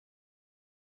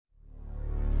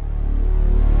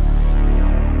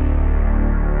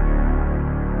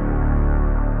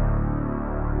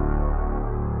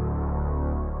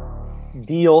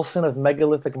D. Olson of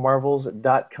megalithic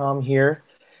marvels.com here,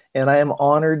 and I am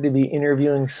honored to be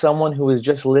interviewing someone who was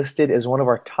just listed as one of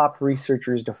our top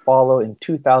researchers to follow in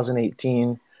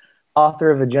 2018,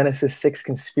 author of the Genesis 6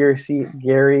 Conspiracy,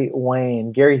 Gary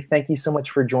Wayne. Gary, thank you so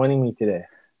much for joining me today.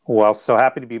 Well, so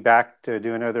happy to be back to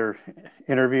do another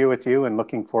interview with you and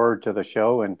looking forward to the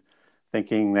show and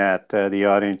thinking that the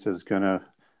audience is going to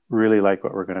really like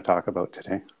what we're going to talk about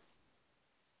today.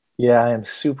 Yeah, I am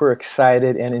super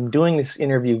excited. And in doing this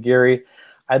interview, Gary,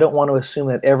 I don't want to assume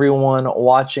that everyone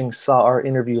watching saw our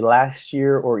interview last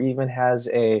year or even has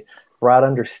a broad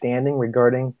understanding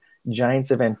regarding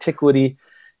giants of antiquity.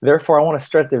 Therefore, I want to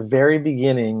start at the very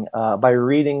beginning by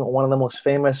reading one of the most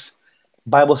famous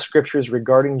Bible scriptures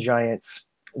regarding giants,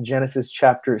 Genesis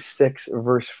chapter 6,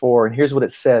 verse 4. And here's what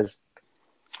it says.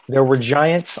 There were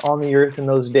giants on the earth in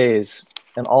those days,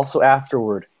 and also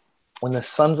afterward, when the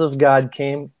sons of God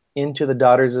came into the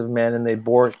daughters of men, and they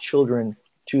bore children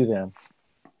to them.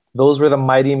 Those were the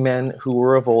mighty men who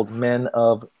were of old, men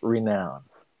of renown.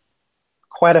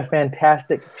 Quite a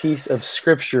fantastic piece of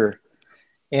scripture.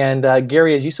 And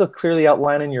Gary, as you so clearly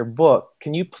outline in your book,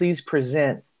 can you please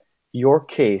present your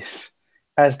case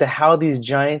as to how these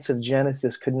giants of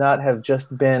Genesis could not have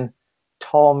just been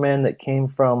tall men that came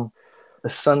from the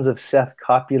sons of Seth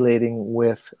copulating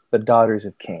with the daughters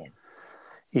of Cain?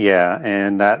 Yeah,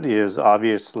 and that is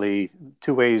obviously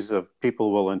two ways of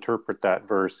people will interpret that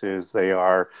verse is they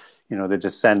are, the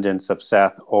descendants of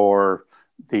Seth, or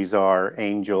these are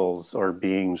angels or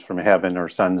beings from heaven or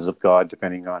sons of God,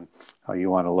 depending on how you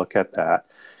want to look at that.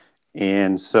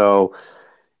 And so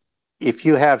if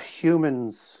you have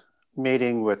humans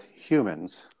mating with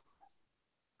humans,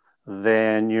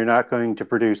 then you're not going to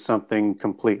produce something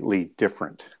completely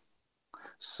different.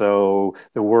 So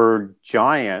the word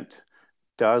giant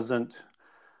doesn't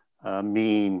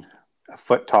mean a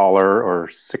foot taller or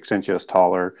 6 inches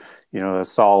taller.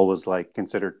 Saul was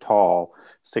considered tall,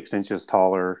 6 inches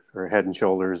taller or head and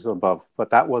shoulders above, but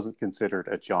that wasn't considered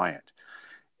a giant.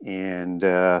 And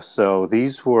so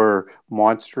these were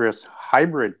monstrous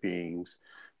hybrid beings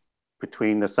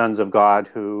between the sons of God,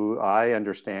 who I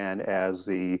understand as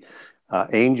the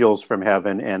angels from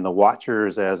heaven, and the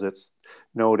watchers, as it's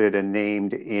noted and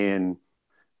named in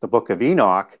the book of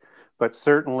Enoch, but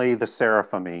certainly the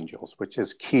seraphim angels, which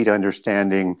is key to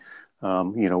understanding,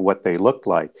 what they looked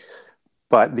like.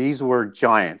 But these were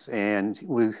giants, and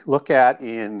we look at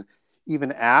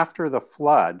even after the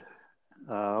flood,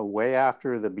 way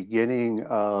after the beginning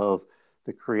of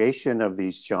the creation of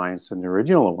these giants and the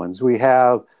original ones, we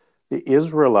have the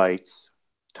Israelites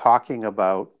talking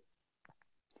about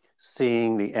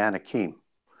seeing the Anakim.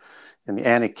 And the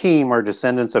Anakim are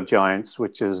descendants of giants,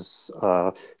 which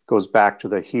goes back to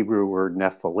the Hebrew word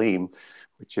Nephilim,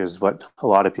 which is what a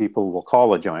lot of people will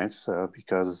call the giants,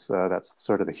 because that's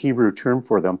sort of the Hebrew term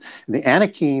for them. And the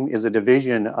Anakim is a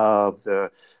division of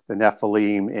the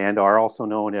Nephilim and are also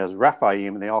known as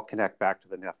Rephaim, and they all connect back to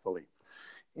the Nephilim.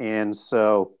 And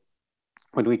so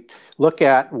when we look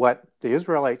at what the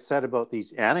Israelites said about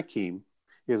these Anakim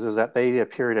is that they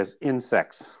appeared as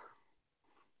insects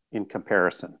in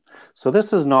comparison. So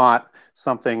this is not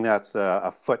something that's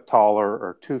a foot taller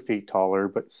or 2 feet taller,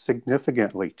 but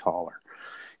significantly taller.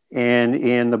 And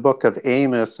in the book of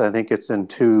Amos, I think it's in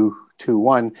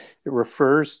 2:1, it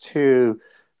refers to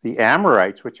the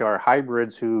Amorites, which are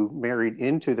hybrids who married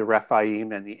into the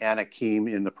Rephaim and the Anakim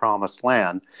in the Promised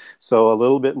Land. So a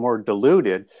little bit more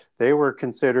diluted. They were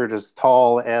considered as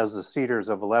tall as the cedars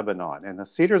of Lebanon. And the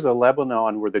cedars of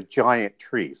Lebanon were the giant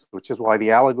trees, which is why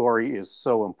the allegory is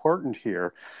so important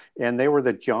here. And they were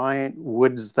the giant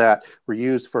woods that were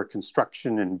used for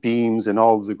construction and beams and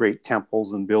all of the great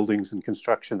temples and buildings and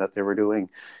construction that they were doing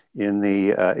in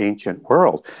the ancient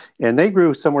world. And they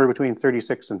grew somewhere between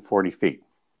 36 and 40 feet.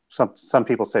 Some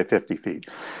people say 50 feet.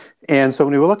 And so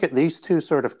when we look at these two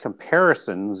sort of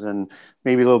comparisons, and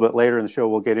maybe a little bit later in the show,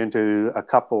 we'll get into a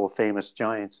couple of famous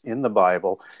giants in the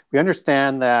Bible, we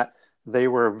understand that they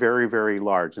were very, very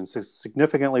large and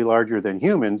significantly larger than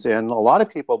humans. And a lot of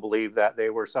people believe that they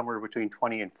were somewhere between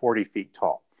 20 and 40 feet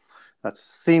tall. That's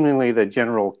seemingly the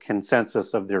general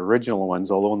consensus of the original ones,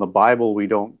 although in the Bible we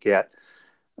don't get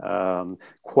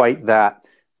quite that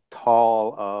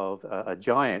tall of a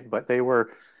giant, but they were,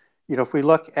 if we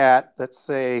look at, let's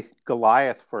say,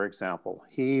 Goliath, for example,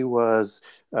 he was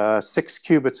 6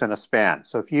 cubits in a span.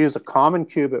 So if you use a common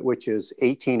cubit, which is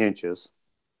 18 inches,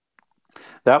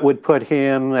 that would put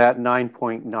him at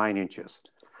 9.9 inches.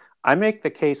 I make the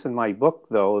case in my book,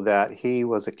 though, that he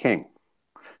was a king.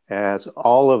 as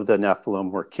all of the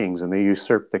Nephilim were kings and they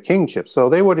usurped the kingship. So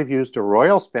they would have used a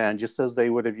royal span just as they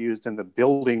would have used in the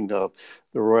building of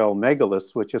the royal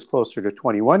megalith, which is closer to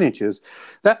 21 inches.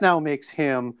 That now makes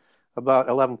him about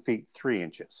 11 feet 3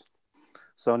 inches.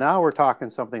 So now we're talking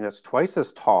something that's twice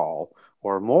as tall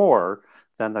or more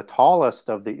than the tallest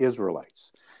of the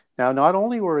Israelites. Now, not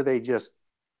only were they just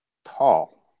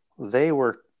tall, they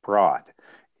were broad.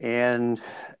 And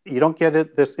you don't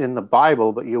get this in the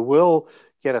Bible, but you will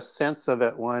get a sense of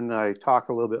it when I talk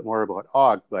a little bit more about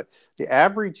Og. But the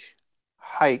average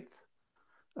height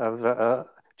of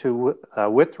to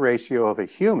width ratio of a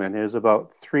human is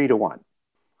about 3 to 1.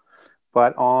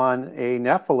 But on a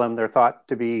Nephilim, they're thought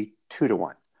to be 2 to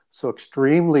 1. So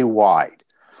extremely wide.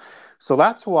 So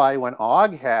that's why when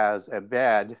Og has a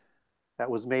bed that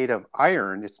was made of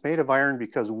iron, it's made of iron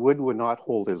because wood would not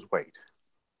hold his weight.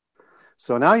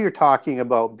 So now you're talking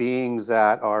about beings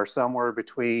that are somewhere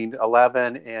between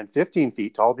 11 and 15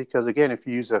 feet tall, because again, if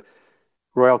you use a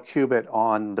royal cubit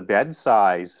on the bed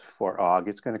size for Og,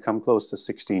 it's going to come close to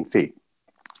 16 feet.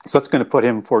 So it's going to put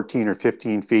him 14 or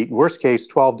 15 feet, worst case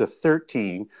 12 to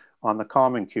 13 on the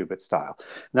common cubit style.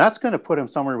 And that's going to put him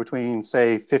somewhere between,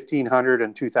 say, 1,500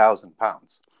 and 2,000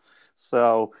 pounds.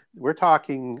 So we're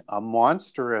talking a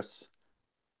monstrous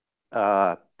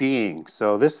being.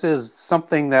 So this is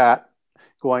something that,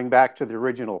 going back to the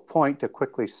original point to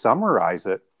quickly summarize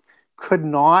it, could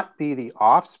not be the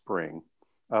offspring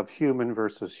of human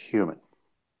versus human.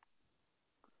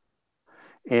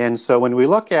 And so when we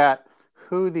look at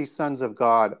who these sons of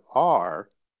God are,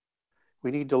 we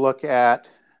need to look at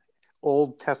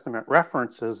Old Testament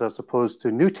references as opposed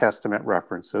to New Testament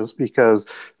references, because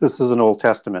this is an Old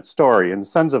Testament story. And the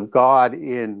sons of God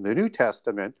in the New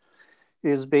Testament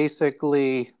is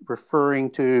basically referring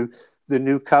to the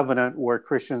new covenant where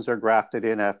Christians are grafted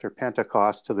in after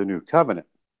Pentecost to the new covenant.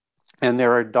 And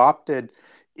they're adopted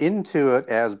into it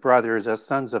as brothers, as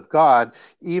sons of God,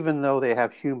 even though they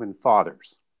have human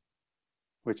fathers,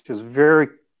 which is very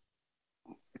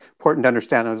important to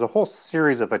understand. There's a whole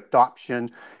series of adoption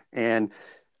and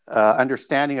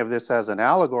understanding of this as an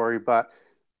allegory. But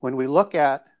when we look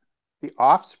at the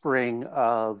offspring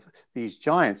of these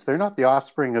giants, they're not the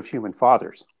offspring of human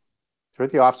fathers. They're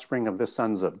the offspring of the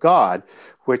sons of God,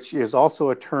 which is also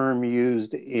a term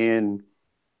used in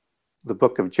the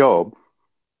book of Job.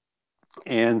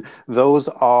 And those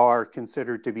are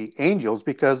considered to be angels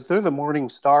because they're the morning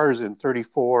stars in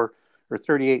 34 or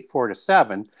 38, 4 to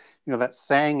 7, that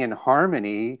sang in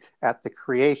harmony at the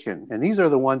creation. And these are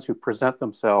the ones who present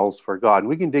themselves for God. And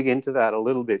we can dig into that a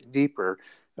little bit deeper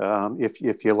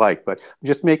if you like. But I'm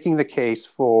just making the case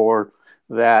for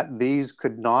that these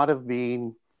could not have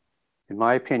been, in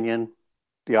my opinion,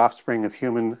 the offspring of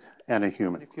human and a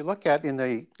human. If you look at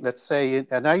let's say,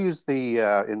 and I use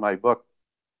in my book,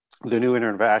 the New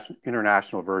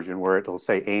International Version, where it'll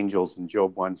say angels in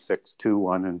Job 1, 6, 2,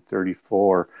 1, and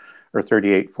 34, or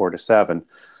 38, 4 to 7.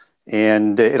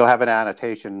 And it'll have an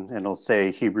annotation and it'll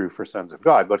say Hebrew for sons of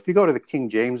God. But if you go to the King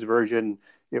James Version,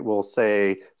 it will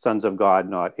say sons of God,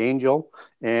 not angel.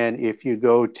 And if you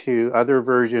go to other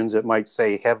versions, it might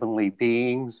say heavenly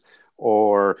beings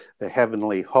or the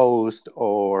heavenly host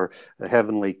or the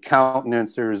heavenly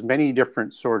countenance. There's many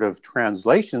different sort of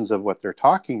translations of what they're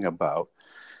talking about.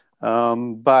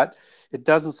 But it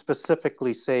doesn't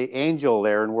specifically say angel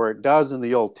there, and where it does in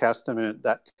the Old Testament,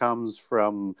 that comes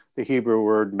from the Hebrew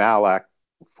word malak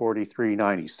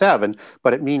 4397,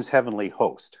 but it means heavenly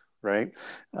host, right?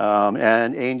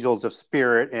 And angels of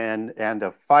spirit and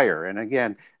of fire. And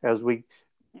again,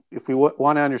 if we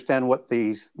want to understand what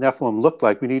these Nephilim look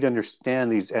like, we need to understand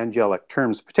these angelic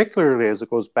terms, particularly as it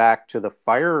goes back to the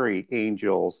fiery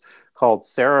angels called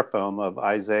seraphim of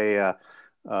Isaiah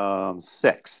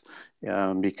 6,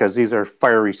 because these are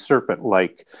fiery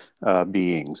serpent-like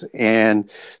beings.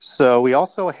 And so we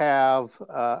also have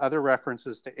other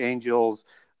references to angels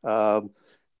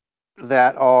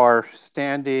that are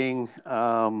standing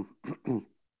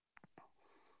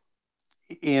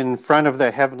in front of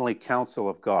the heavenly council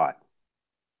of God.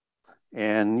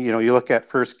 And, you look at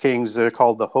 1 Kings, they're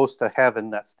called the host of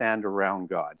heaven that stand around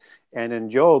God. And in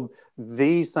Job,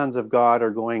 these sons of God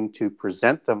are going to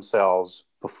present themselves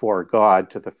before God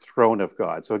to the throne of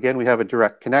God. So again, we have a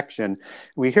direct connection.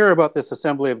 We hear about this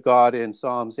assembly of God in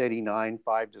Psalms 89,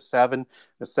 5 to 7,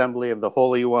 assembly of the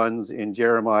holy ones in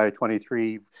Jeremiah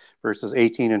 23, verses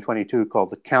 18 and 22, called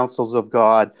the councils of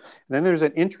God. And then there's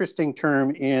an interesting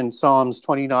term in Psalms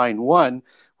 29, 1,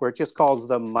 where it just calls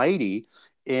them mighty.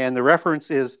 And the reference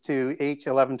is to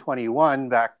H1121,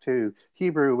 back to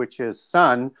Hebrew, which is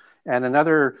son, and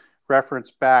another reference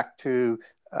back to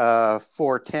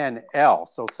 4:10L,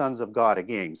 so sons of God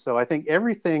again. So I think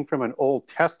everything from an Old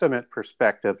Testament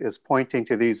perspective is pointing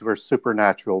to these were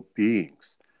supernatural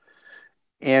beings.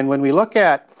 And when we look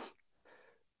at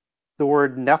the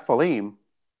word Nephilim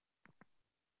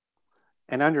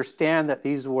and understand that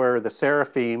these were the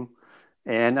seraphim,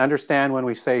 and understand when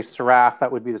we say seraph,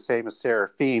 that would be the same as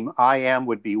seraphim. I am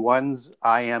would be ones,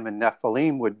 I am, and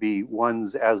Nephilim would be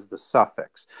ones as the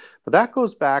suffix. But that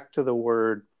goes back to the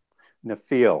word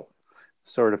Nephil,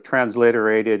 sort of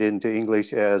transliterated into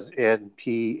English as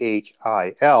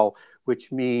Nphil,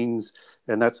 which means,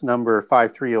 and that's number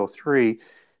 5303,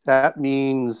 that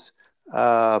means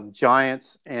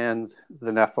giants and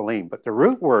the Nephilim. But the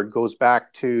root word goes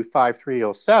back to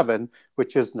 5307,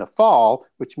 which is Nephal,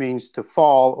 which means to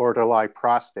fall or to lie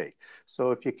prostrate.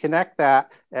 So if you connect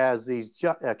that as a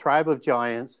tribe of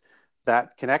giants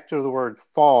that connect to the word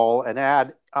fall and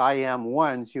add I am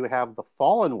ones, you have the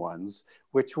fallen ones,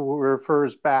 which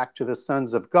refers back to the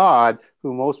sons of God,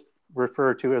 who most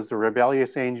refer to as the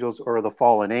rebellious angels or the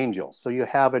fallen angels. So you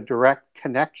have a direct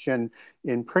connection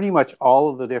in pretty much all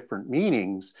of the different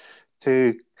meanings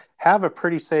to have a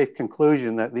pretty safe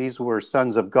conclusion that these were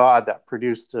sons of God that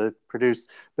produced the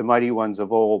mighty ones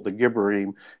of old, the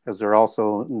Gibborim, as they're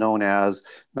also known as.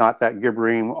 Not that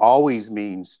Gibborim always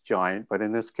means giant, but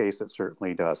in this case it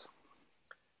certainly does.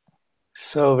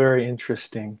 So very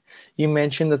interesting. You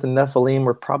mentioned that the Nephilim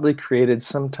were probably created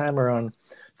sometime around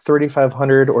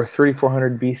 3500 or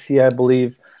 3400 BC, I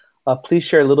believe. Please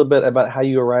share a little bit about how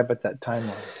you arrive at that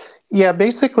timeline. Yeah,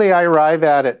 basically I arrive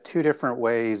at it two different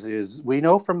ways. Is we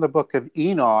know from the book of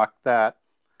Enoch that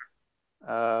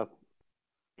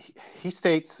he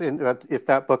states if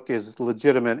that book is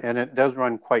legitimate, and it does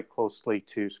run quite closely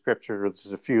to scripture.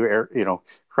 There's a few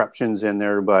corruptions in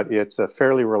there, but it's a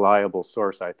fairly reliable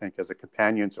source, I think, as a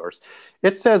companion source.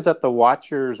 It says that the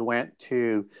watchers went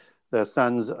to the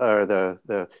sons or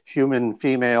the human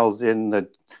females in the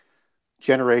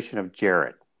generation of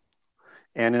Jared.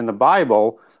 And in the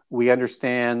Bible, we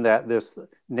understand that this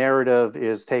narrative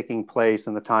is taking place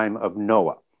in the time of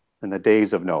Noah, in the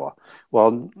days of Noah.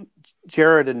 Well,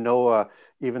 Jared and Noah,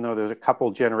 even though there's a couple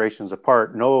generations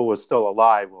apart, Noah was still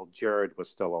alive while Jared was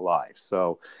still alive.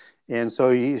 So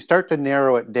you start to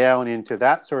narrow it down into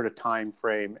that sort of time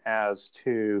frame as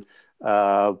to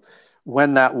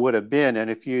when that would have been. And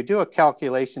if you do a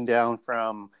calculation down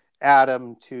from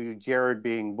Adam to Jared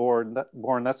being born,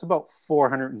 that's about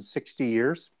 460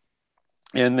 years.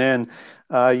 And then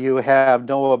you have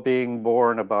Noah being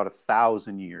born about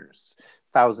 1,000 years,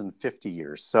 1,050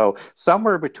 years. So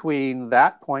somewhere between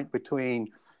that point, between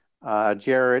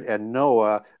Jared and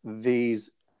Noah, these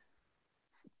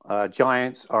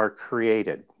giants are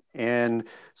created. And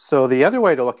so the other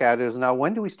way to look at it is, now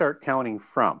when do we start counting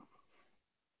from?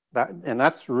 And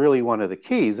that's really one of the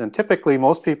keys. And typically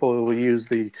most people will use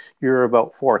the year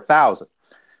about 4,000.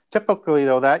 Typically,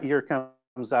 though, that year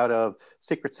comes out of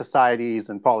secret societies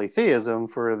and polytheism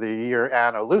for the year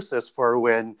Anno Lucis, for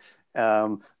when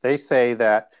they say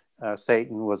that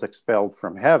Satan was expelled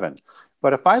from heaven.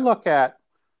 But if I look at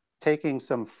taking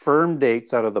some firm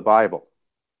dates out of the Bible,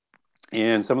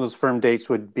 and some of those firm dates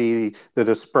would be the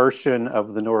dispersion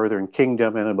of the northern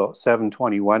kingdom in about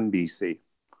 721 BC,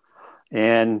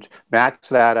 and match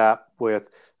that up with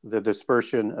the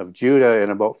dispersion of Judah in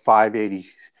about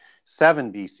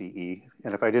 587 BCE.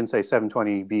 And if I didn't say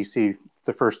 720 BC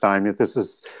the first time, if this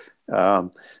is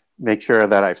make sure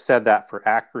that I've said that for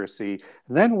accuracy,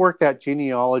 and then work that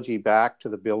genealogy back to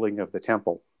the building of the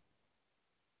temple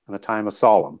in the time of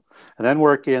Solomon, and then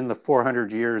work in the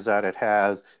 400 years that it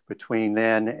has between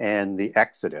then and the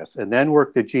Exodus, and then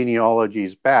work the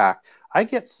genealogies back, I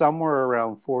get somewhere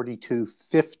around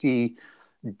 4250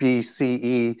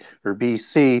 BCE or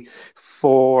BC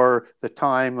for the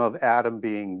time of Adam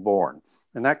being born.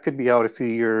 And that could be out a few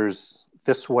years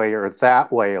this way or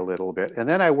that way a little bit. And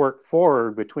then I work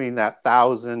forward between that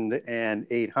 1,000 and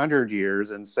 800 years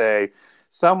and say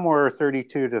somewhere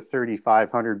 32 to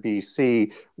 3,500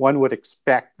 BC, one would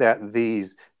expect that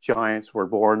these giants were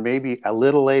born, maybe a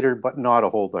little later, but not a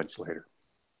whole bunch later.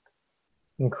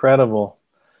 Incredible.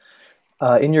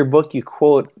 In your book, you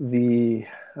quote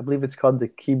I believe it's called the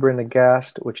Kebra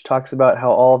Nagast, which talks about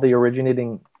how all the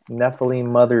originating Nephilim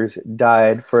mothers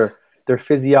died, for their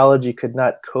physiology could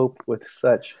not cope with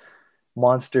such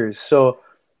monsters. So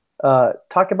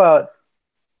talk about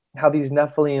how these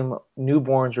Nephilim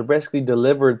newborns were basically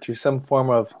delivered through some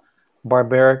form of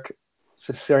barbaric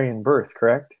cesarean birth,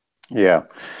 correct? Yeah.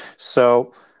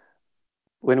 So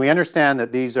when we understand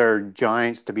that these are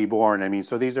giants to be born,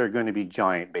 so these are going to be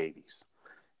giant babies.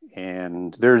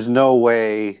 And there's no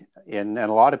way And a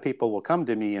lot of people will come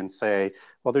to me and say,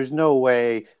 well, there's no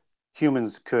way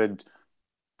humans could,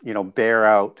 bear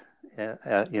out,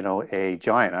 a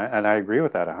giant. And I agree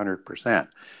with that 100%.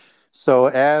 So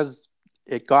as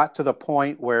it got to the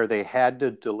point where they had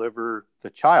to deliver the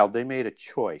child, they made a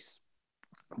choice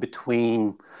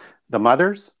between the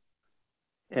mothers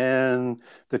and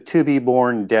the to be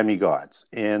born demigods.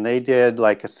 And they did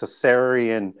like a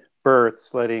cesarean birth,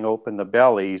 slitting open the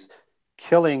bellies,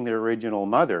 killing the original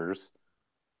mothers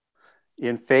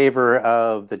in favor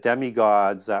of the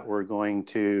demigods that were going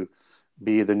to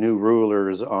be the new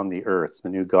rulers on the earth, the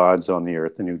new gods on the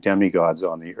earth, the new demigods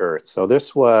on the earth. So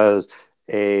this was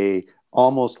a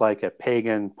almost like a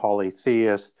pagan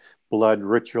polytheist blood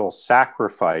ritual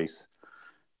sacrifice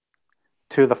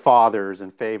to the fathers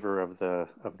in favor of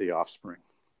the offspring.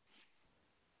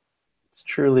 It's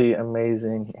truly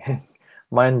amazing and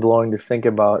mind-blowing to think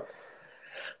about.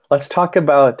 Let's talk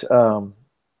about the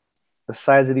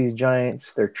size of these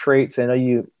giants, their traits. I know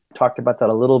you talked about that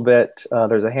a little bit.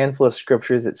 There's a handful of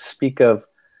scriptures that speak of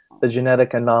the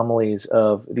genetic anomalies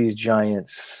of these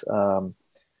giants, and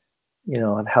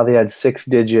how they had 6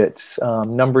 digits.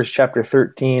 Numbers chapter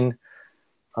 13,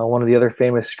 one of the other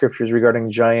famous scriptures regarding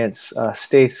giants,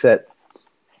 states that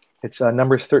it's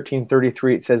Numbers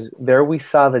 13:33. It says, "There we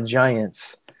saw the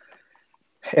giants,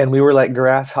 and we were like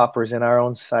grasshoppers in our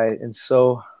own sight, and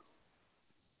so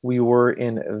we were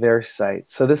in their sight."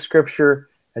 So this scripture,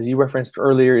 as you referenced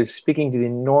earlier, is speaking to the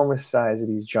enormous size of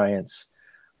these giants.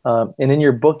 And in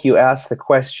your book, you ask the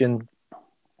question,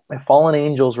 if fallen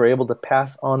angels were able to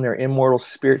pass on their immortal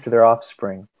spirit to their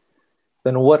offspring,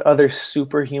 then what other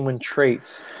superhuman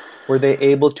traits were they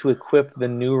able to equip the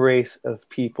new race of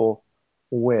people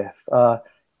with?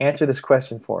 Answer this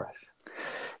question for us.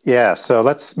 Yeah, so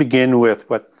let's begin with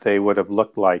what they would have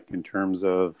looked like in terms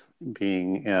of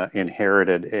being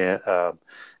inherited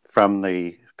from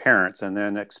the parents, and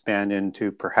then expand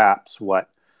into perhaps what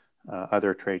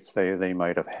other traits they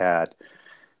might have had.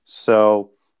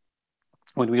 So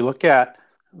when we look at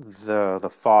the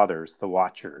fathers, the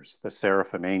watchers, the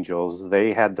seraphim angels,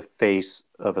 they had the face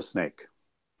of a snake.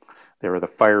 They were the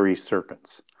fiery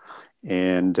serpents.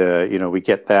 And, we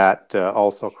get that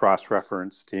also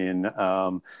cross-referenced in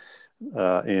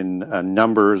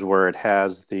Numbers, where it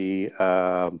has the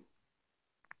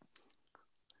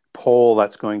pole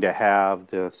that's going to have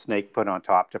the snake put on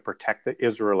top to protect the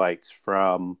Israelites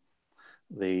from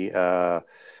the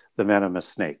venomous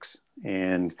snakes.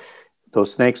 And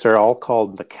those snakes are all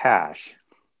called Nakash,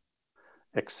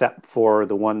 except for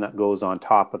the one that goes on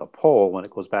top of the pole. When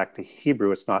it goes back to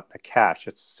Hebrew, it's not Nakash,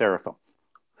 it's seraphim.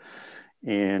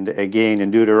 And again,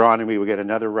 in Deuteronomy, we get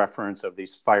another reference of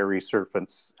these fiery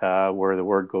serpents where the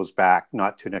word goes back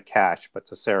not to Nakash, but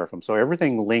to seraphim. So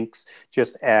everything links,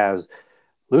 just as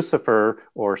Lucifer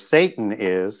or Satan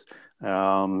is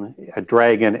a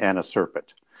dragon and a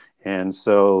serpent. And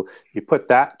so you put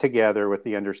that together with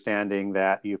the understanding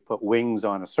that you put wings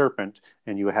on a serpent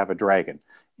and you have a dragon.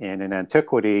 And in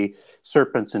antiquity,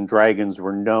 serpents and dragons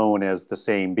were known as the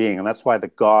same being. And that's why the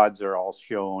gods are all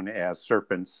shown as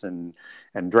serpents and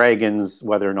dragons,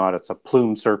 whether or not it's a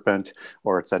plume serpent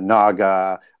or it's a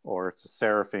naga or it's a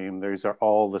seraphim. These are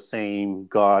all the same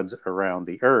gods around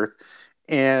the earth.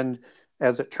 And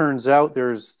as it turns out,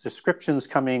 there's descriptions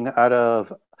coming out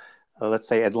of let's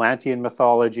say Atlantean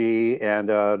mythology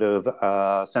and out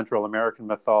of Central American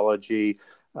mythology,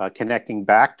 connecting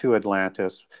back to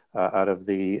Atlantis out of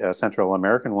the Central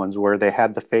American ones, where they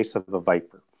had the face of a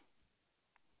viper.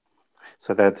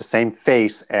 So they had the same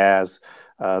face as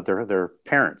their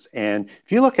parents. And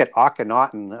if you look at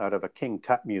Akhenaten out of a King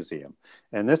Tut museum,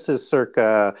 and this is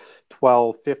circa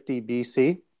 1250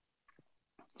 BC,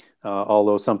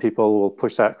 although some people will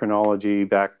push that chronology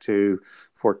back to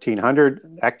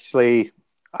 1400. Actually,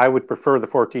 I would prefer the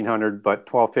 1400, but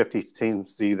 1250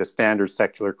 seems to be the standard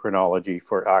secular chronology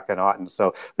for Akhenaten.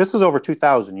 So this is over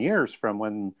 2,000 years from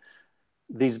when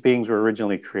these beings were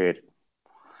originally created.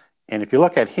 And if you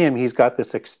look at him, he's got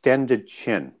this extended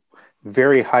chin,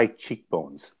 very high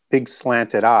cheekbones, big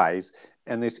slanted eyes,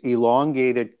 and this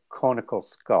elongated conical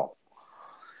skull.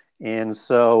 And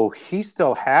so he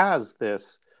still has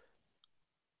this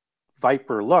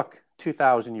viper look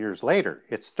 2,000 years later.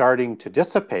 It's starting to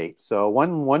dissipate. So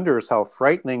one wonders how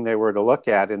frightening they were to look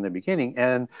at in the beginning.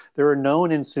 And they were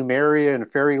known in Sumeria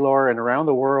and fairy lore and around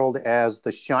the world as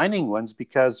the shining ones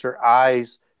because their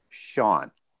eyes shone.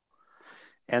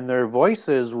 And their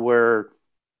voices were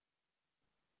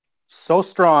so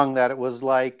strong that it was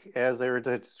like, as they were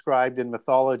described in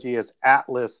mythology, as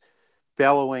Atlas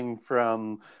bellowing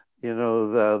from you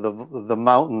know, the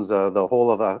mountains, the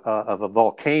whole of a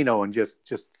volcano, and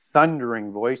just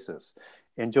thundering voices.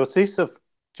 And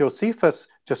Josephus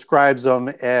describes them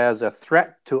as a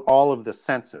threat to all of the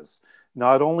senses,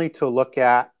 not only to look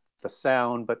at the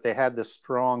sound, but they had this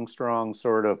strong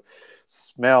sort of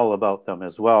smell about them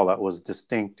as well that was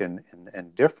distinct and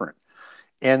different.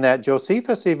 And that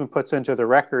Josephus even puts into the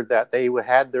record that they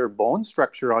had their bone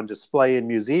structure on display in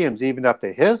museums even up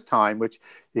to his time, which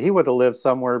he would have lived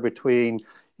somewhere between,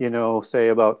 you know, say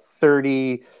about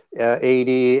 30 AD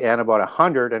and about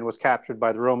 100, and was captured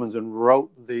by the Romans and wrote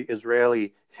the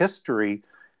Israeli history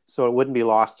so it wouldn't be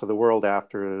lost to the world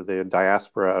after the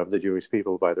diaspora of the Jewish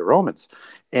people by the Romans.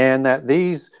 And that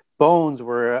these bones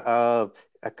were of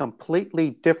a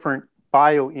completely different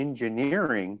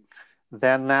bioengineering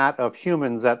than that of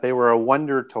humans, that they were a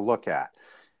wonder to look at.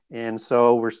 And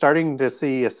so we're starting to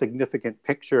see a significant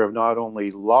picture of not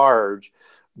only large,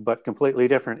 but completely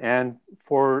different. And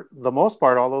for the most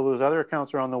part, although those other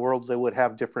accounts around the world, they would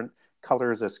have different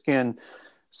colors of skin.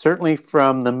 Certainly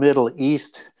from the Middle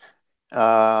East,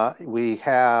 we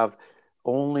have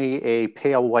only a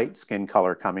pale white skin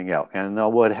color coming out. And they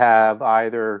would have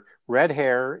either red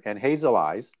hair and hazel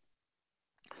eyes,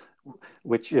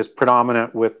 which is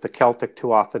predominant with the Celtic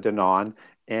Tuatha De Danann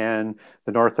and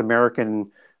the North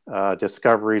American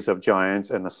discoveries of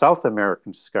giants and the South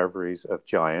American discoveries of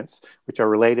giants, which are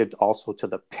related also to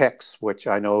the Picts, which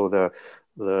I know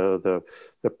the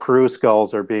Peru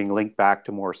skulls are being linked back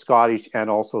to more Scottish and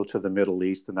also to the Middle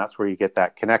East, and that's where you get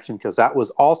that connection, because that was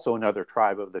also another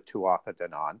tribe of the Tuatha De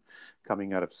Danann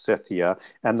coming out of Scythia,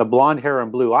 and the blonde hair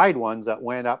and blue-eyed ones that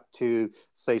went up to,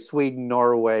 say, Sweden,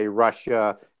 Norway,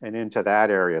 Russia, and into that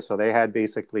area. So they had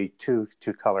basically two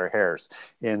color hairs,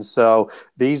 and so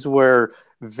these were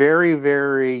very,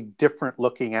 very different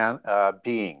looking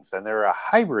beings, and they're a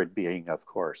hybrid being, of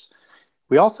course.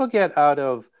 We also get out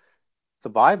of the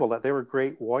Bible that they were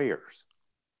great warriors.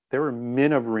 They were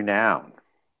men of renown,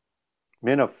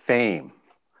 men of fame.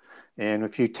 And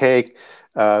if you take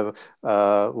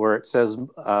where it says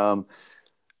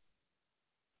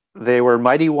they were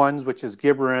mighty ones, which is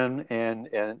Gibran,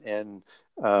 and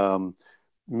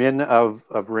men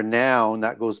of renown,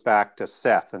 that goes back to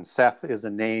Seth. And Seth is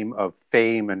a name of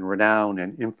fame and renown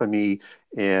and infamy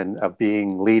and of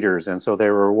being leaders. And so they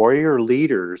were warrior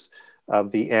leaders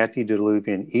of the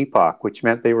antediluvian epoch, which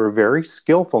meant they were very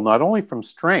skillful, not only from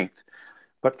strength,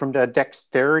 but from the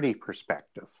dexterity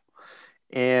perspective.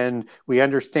 And we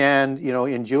understand, you know,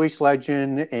 in Jewish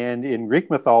legend and in Greek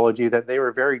mythology that they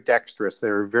were very dexterous.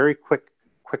 They were very quick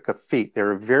of feet. They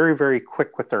were very, very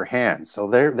quick with their hands. So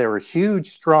they were huge,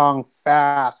 strong,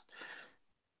 fast,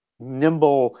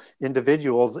 nimble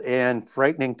individuals and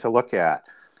frightening to look at.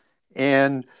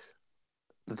 And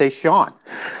they shone.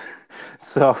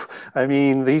 So, I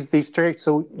mean, these traits,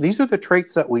 so these are the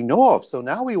traits that we know of. So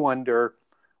now we wonder,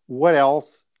 what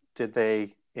else did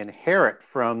they inherit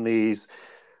from these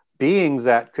beings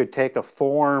that could take a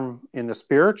form in the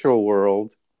spiritual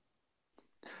world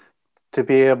to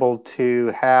be able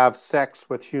to have sex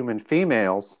with human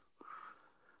females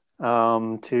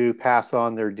to pass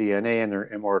on their DNA and their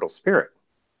immortal spirit?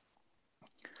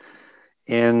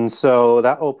 And so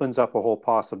that opens up a whole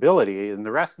possibility. And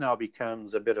the rest now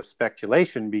becomes a bit of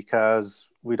speculation because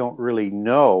we don't really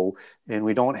know, and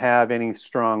we don't have any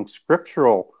strong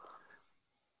scriptural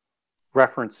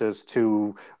references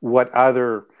to what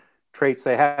other traits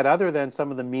they had, other than some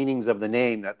of the meanings of the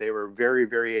name, that they were very,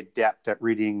 very adept at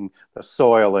reading the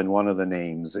soil in one of the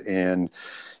names, and,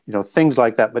 you know, things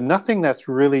like that. But nothing that's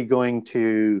really going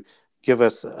to give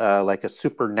us like a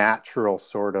supernatural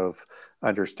sort of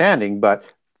understanding. But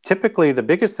typically the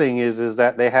biggest thing is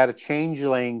that they had a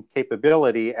changeling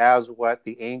capability as what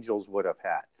the angels would have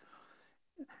had,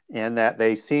 and that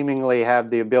they seemingly have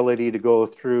the ability to go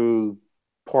through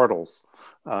portals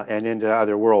and into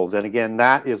other worlds. And again,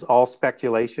 that is all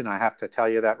speculation. I have to tell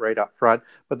you that right up front.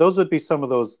 But those would be some of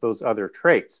those other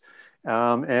traits.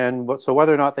 And so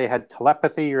whether or not they had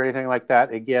telepathy or anything like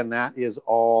that, again, that is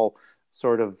all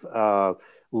sort of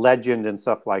legend and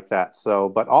stuff like that. So,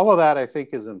 but all of that, I think,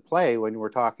 is in play when we're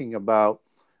talking about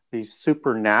these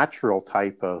supernatural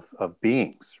type of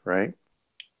beings, right?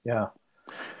 Yeah.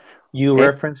 You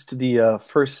referenced the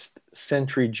first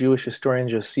century Jewish historian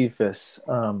Josephus,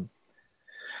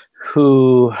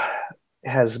 who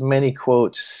has many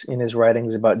quotes in his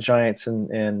writings about giants.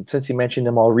 And since you mentioned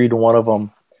them, I'll read one of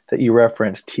them that you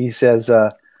referenced. He says,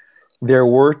 there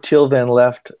were till then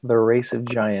left the race of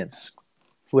giants,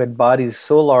 who had bodies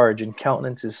so large and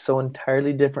countenances so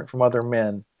entirely different from other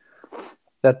men,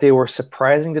 that they were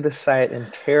surprising to the sight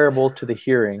and terrible to the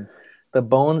hearing. The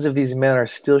bones of these men are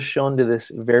still shown to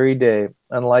this very day,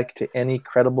 unlike to any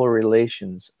credible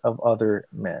relations of other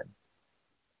men.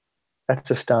 That's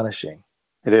astonishing.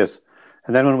 It is.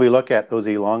 And then when we look at those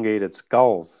elongated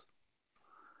skulls,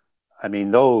 I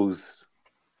mean, those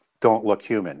don't look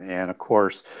human. And of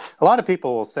course, a lot of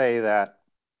people will say that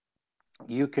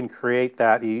you can create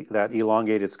that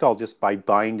elongated skull just by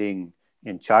binding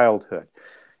in childhood.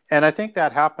 And I think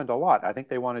that happened a lot. I think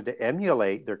they wanted to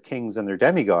emulate their kings and their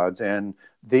demigods. And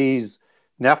these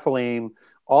Nephilim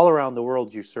all around the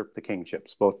world usurped the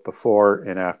kingships, both before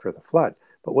and after the flood.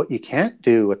 But what you can't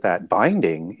do with that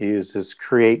binding is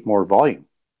create more volume,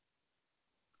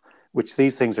 which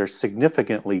these things are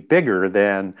significantly bigger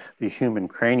than the human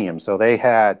cranium. So they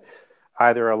had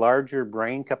either a larger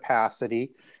brain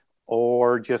capacity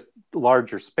or just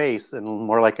larger space and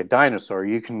more like a dinosaur.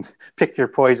 You can pick your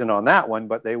poison on that one,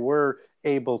 but they were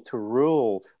able to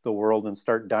rule the world and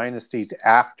start dynasties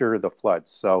after the flood.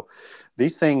 So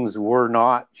these things were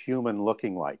not human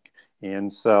looking like.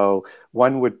 And so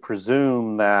one would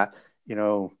presume that,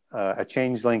 a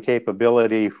changeling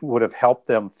capability would have helped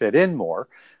them fit in more.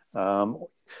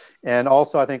 And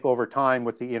also, I think over time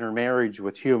with the intermarriage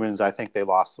with humans, I think they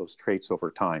lost those traits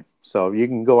over time. So you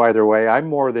can go either way. I'm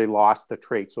more they lost the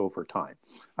traits over time.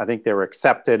 I think they were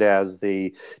accepted as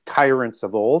the tyrants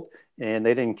of old, and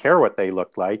they didn't care what they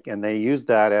looked like. And they used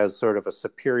that as sort of a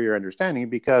superior understanding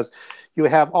because you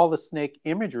have all the snake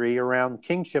imagery around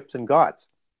kingships and gods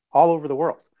all over the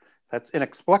world. That's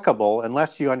inexplicable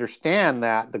unless you understand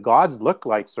that the gods looked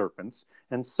like serpents,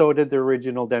 and so did the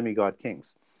original demigod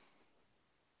kings.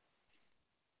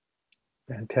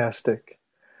 Fantastic.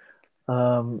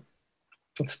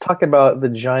 Let's talk about the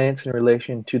giants in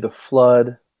relation to the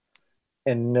flood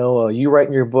and Noah. You write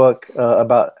in your book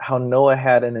about how Noah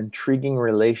had an intriguing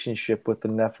relationship with the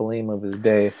Nephilim of his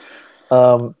day.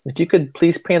 If you could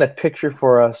please paint a picture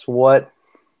for us what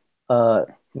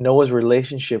Noah's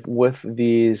relationship with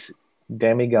these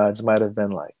demigods might have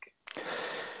been like.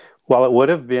 Well, it would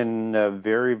have been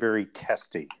very, very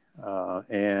testy.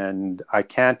 And I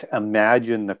can't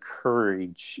imagine the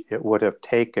courage it would have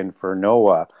taken for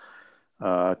Noah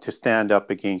to stand up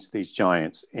against these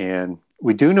giants. And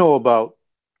we do know about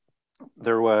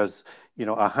there was,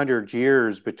 100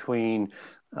 years between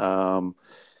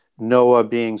Noah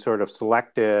being sort of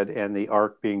selected and the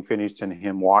ark being finished and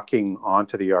him walking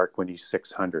onto the ark when he's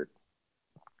 600.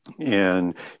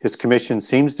 And his commission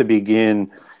seems to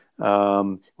begin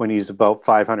when he's about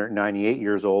 598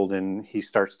 years old and he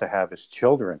starts to have his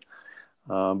children.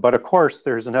 But of course,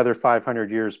 there's another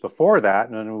 500 years before that,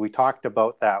 and we talked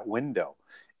about that window.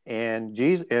 And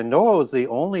Noah was the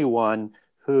only one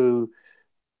who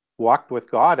walked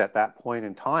with God at that point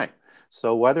in time.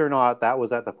 So whether or not that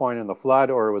was at the point in the flood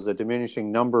or it was a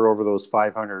diminishing number over those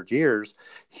 500 years,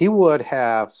 he would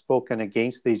have spoken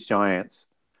against these giants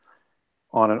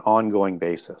on an ongoing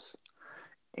basis.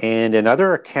 And in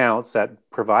other accounts that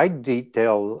provide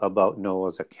detail about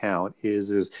Noah's account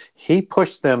is he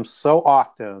pushed them so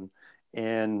often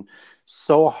and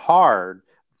so hard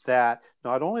that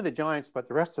not only the giants, but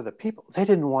the rest of the people, they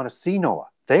didn't want to see Noah.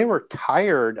 They were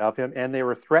tired of him and they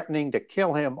were threatening to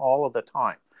kill him all of the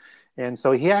time. And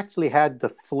so he actually had to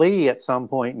flee at some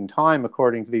point in time,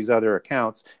 according to these other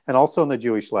accounts, and also in the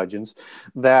Jewish legends,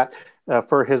 that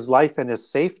for his life and his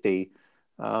safety,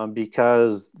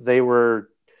 because they were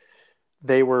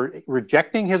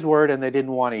rejecting his word and they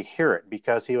didn't want to hear it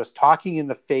because he was talking in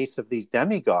the face of these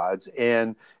demigods.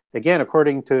 And again,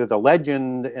 according to the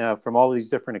legend from all these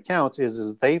different accounts,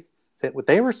 what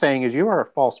they were saying is you are a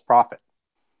false prophet.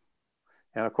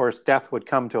 And of course, death would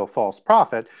come to a false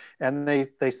prophet. And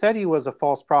they said he was a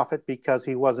false prophet because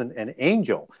he wasn't an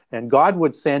angel. And God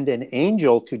would send an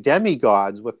angel to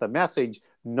demigods with the message,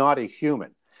 not a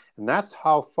human. And that's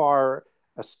how far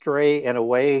astray and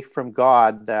away from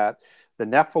God that the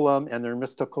Nephilim and their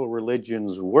mystical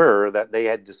religions were, that they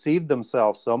had deceived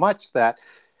themselves so much that,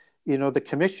 the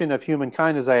commission of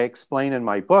humankind, as I explain in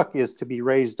my book, is to be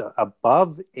raised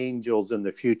above angels in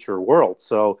the future world.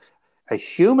 So a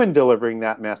human delivering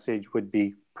that message would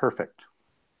be perfect.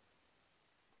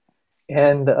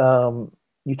 And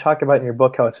you talk about in your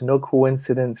book how it's no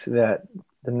coincidence that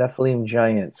the Nephilim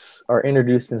giants are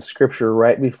introduced in Scripture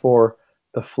right before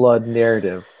the flood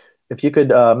narrative. If you could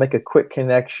make a quick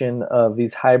connection of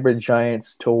these hybrid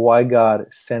giants to why God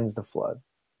sends the flood.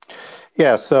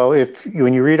 Yeah, so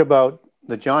when you read about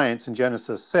the giants in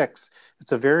Genesis 6,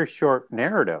 it's a very short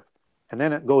narrative, and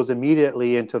then it goes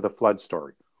immediately into the flood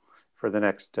story for the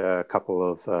next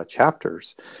couple of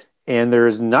chapters. And there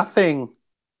is nothing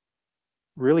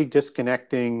really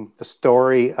disconnecting the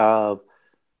story of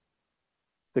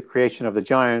the creation of the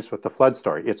giants with the flood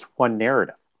story. It's one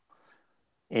narrative.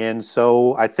 And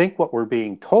so I think what we're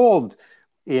being told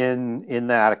in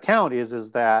that account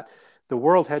is that the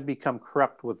world had become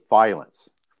corrupt with violence,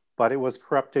 but it was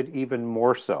corrupted even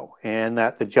more so, and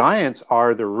that the giants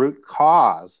are the root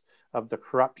cause of the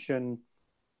corruption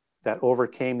that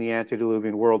overcame the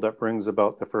antediluvian world that brings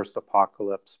about the first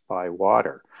apocalypse by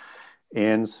water.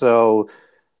 And so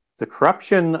the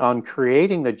corruption on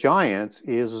creating the giants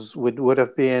would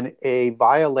have been a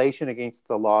violation against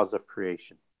the laws of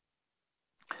creation.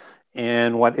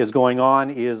 And what is going on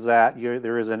is that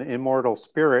there is an immortal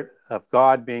spirit of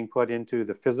God being put into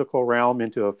the physical realm,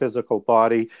 into a physical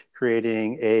body,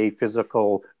 creating a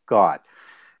physical God.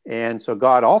 And so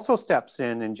God also steps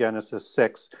in Genesis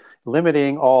 6,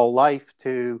 limiting all life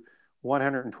to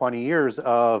 120 years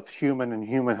of human and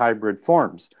human hybrid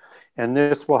forms. And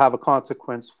this will have a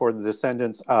consequence for the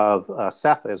descendants of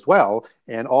Seth as well.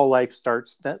 And all life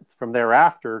starts from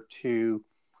thereafter to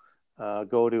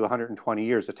go to 120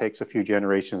 years. It takes a few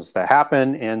generations to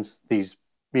happen. And these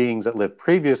beings that lived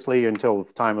previously until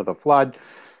the time of the flood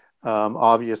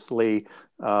obviously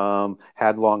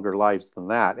had longer lives than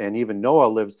that. And even Noah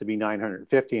lives to be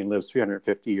 950 and lives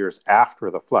 350 years after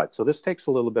the flood. So this takes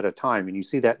a little bit of time. And you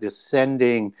see that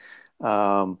descending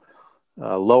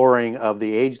lowering of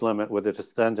the age limit with the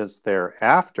descendants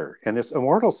thereafter. And this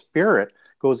immortal spirit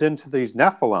goes into these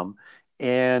Nephilim.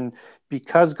 And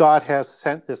because God has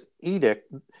sent this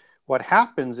edict, what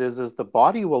happens is the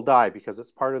body will die because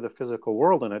it's part of the physical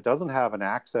world and it doesn't have an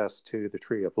access to the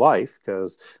tree of life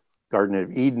because Garden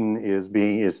of Eden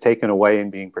is taken away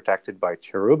and being protected by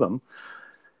cherubim.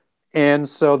 And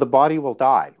so the body will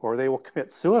die, or they will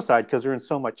commit suicide because they're in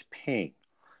so much pain.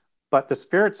 But the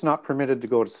spirit's not permitted to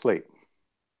go to sleep.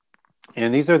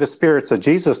 And these are the spirits that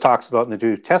Jesus talks about in the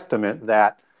New Testament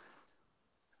that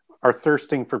are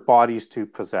thirsting for bodies to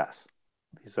possess.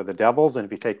 These are the devils, and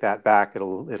if you take that back,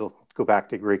 it'll go back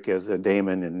to Greek as a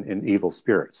daemon and evil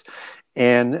spirits.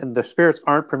 And the spirits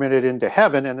aren't permitted into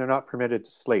heaven, and they're not permitted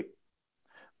to sleep.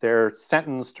 They're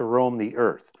sentenced to roam the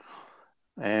earth.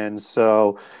 And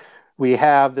so we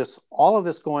have all of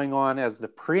this going on as the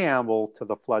preamble to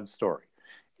the flood story.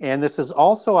 And this is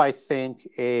also, I think,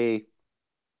 a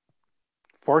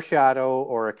foreshadow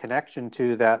or a connection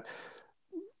to that.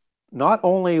 Not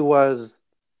only was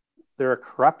there a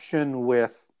corruption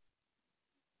with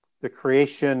the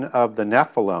creation of the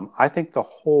Nephilim, I think the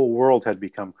whole world had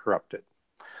become corrupted.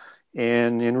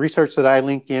 And in research that I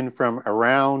link in from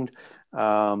around,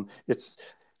 and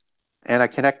I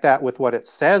connect that with what it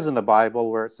says in the Bible,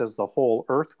 where it says the whole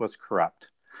earth was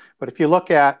corrupt. But if you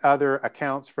look at other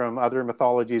accounts from other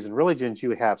mythologies and religions,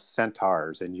 you have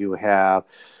centaurs, and you have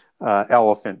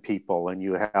elephant people, and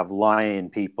you have lion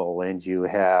people, and you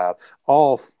have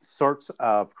all sorts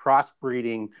of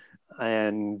crossbreeding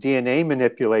and DNA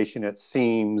manipulation, it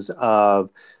seems, of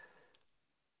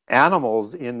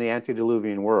animals in the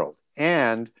antediluvian world.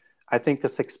 And I think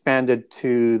this expanded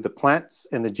to the plants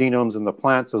and the genomes in the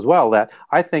plants as well, that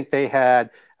I think they had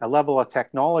a level of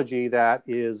technology that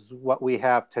is what we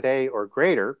have today or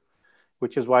greater,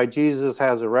 which is why Jesus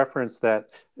has a reference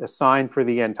that a sign for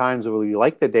the end times will be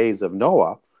like the days of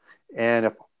Noah. And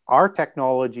if our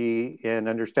technology and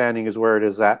understanding is where it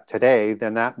is at today,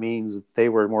 then that means they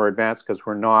were more advanced because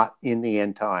we're not in the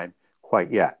end time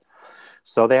quite yet.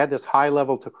 So they had this high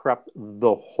level to corrupt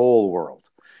the whole world.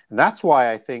 And that's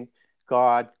why I think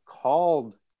God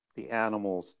called the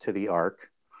animals to the ark,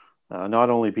 not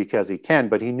only because he can,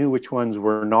 but he knew which ones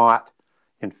were not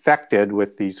infected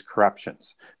with these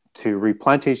corruptions, to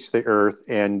replenish the earth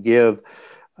and give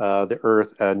the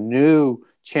earth a new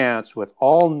chance with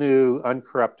all new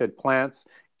uncorrupted plants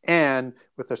and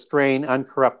with a strain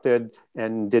uncorrupted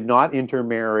and did not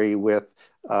intermarry with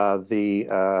the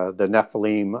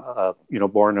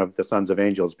Nephilim, born of the sons of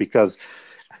angels, because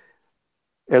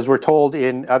as we're told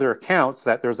in other accounts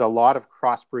that there's a lot of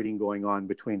crossbreeding going on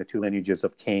between the two lineages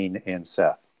of Cain and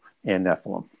Seth and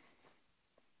Nephilim.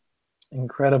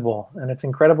 Incredible. And it's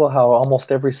incredible how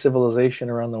almost every civilization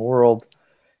around the world,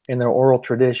 in their oral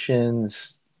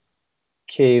traditions,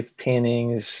 cave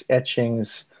paintings,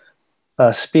 etchings,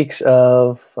 speaks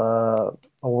of a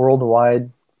worldwide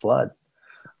flood.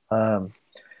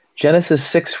 Genesis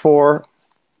 6:4,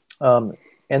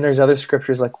 and there's other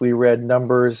scriptures like we read,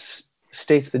 Numbers,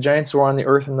 states the giants were on the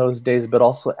earth in those days, but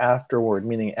also afterward,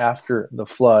 meaning after the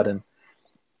flood. And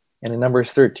in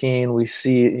Numbers 13, we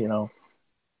see,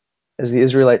 as the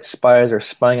Israelite spies are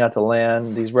spying out the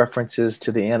land, these references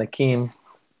to the Anakim.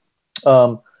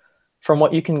 From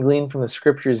what you can glean from the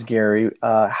scriptures, Gary,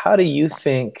 how do you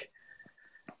think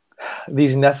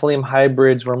these Nephilim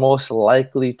hybrids were most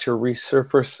likely to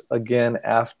resurface again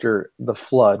after the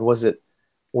flood? Was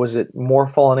it more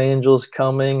fallen angels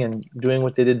coming and doing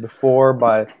what they did before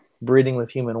by breeding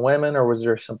with human women, or was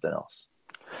there something else?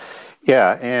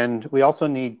 Yeah, and we also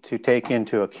need to take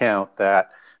into account that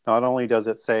not only does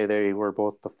it say they were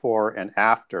both before and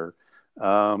after,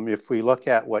 if we look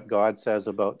at what God says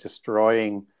about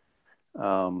destroying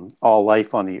all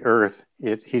life on the earth,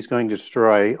 he's going to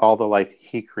destroy all the life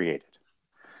he created.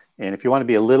 And if you want to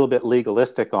be a little bit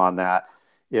legalistic on that,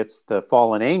 it's the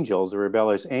fallen angels, the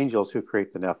rebellious angels, who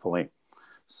create the Nephilim.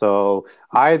 So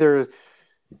either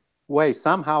way,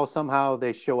 somehow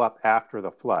they show up after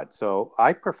the flood. So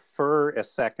I prefer a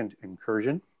second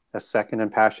incursion, a second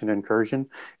impassioned incursion.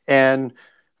 And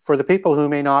for the people who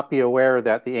may not be aware,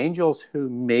 that the angels who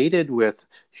mated with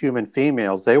human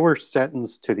females, they were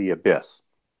sentenced to the abyss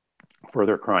for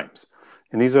their crimes.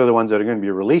 And these are the ones that are going to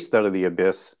be released out of the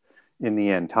abyss in the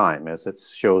end time, as it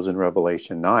shows in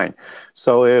Revelation 9.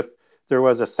 So if there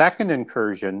was a second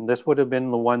incursion, this would have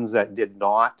been the ones that did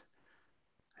not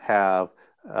have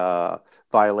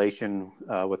violation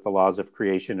with the laws of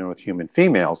creation and with human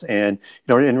females. And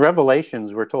in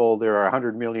Revelations, we're told there are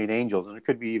 100 million angels, and it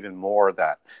could be even more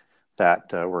that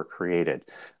were created.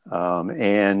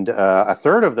 And a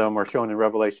third of them are shown in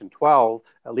Revelation 12,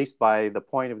 at least by the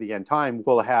point of the end time,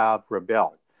 will have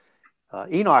rebelled.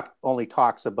 Enoch only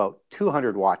talks about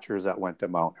 200 watchers that went to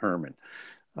Mount Hermon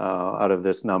out of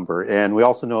this number. And we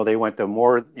also know they went to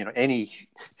more, any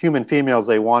human females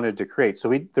they wanted to create.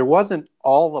 So there wasn't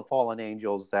all the fallen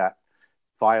angels that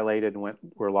violated and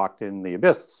were locked in the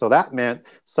abyss. So that meant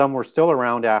some were still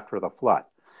around after the flood.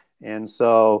 And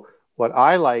so what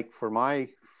I like for my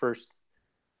first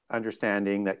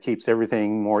understanding that keeps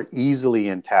everything more easily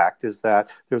intact is that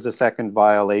there's a second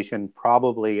violation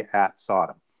probably at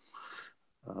Sodom,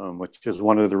 which is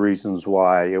one of the reasons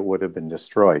why it would have been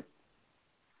destroyed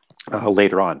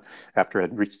later on, after it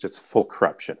had reached its full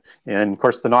corruption. And of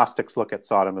course, the Gnostics look at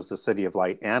Sodom as the city of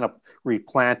light and a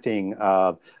replanting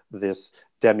of this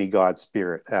demigod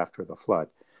spirit after the flood.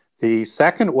 The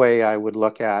second way I would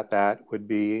look at that would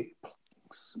be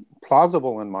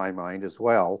plausible in my mind as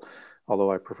well,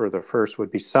 although I prefer the first,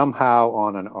 would be somehow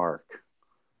on an ark,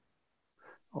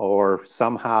 or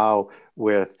somehow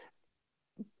with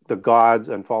the gods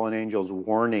and fallen angels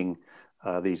warning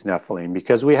these Nephilim,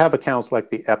 because we have accounts like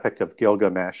the Epic of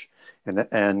Gilgamesh,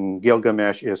 and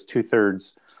Gilgamesh is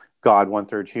 2/3 God,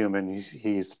 1/3 human.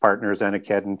 He's partners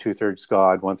Enkidu, 2/3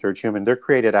 God, 1/3 human. They're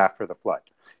created after the flood,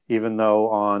 even though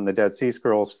on the Dead Sea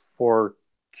Scrolls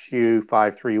 4Q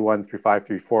 531 through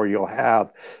 534, you'll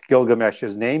have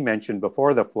Gilgamesh's name mentioned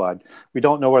before the flood. We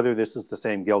don't know whether this is the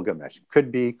same Gilgamesh.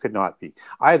 Could be, could not be.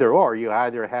 Either or, you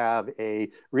either have a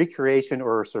recreation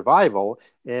or a survival.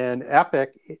 In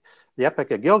the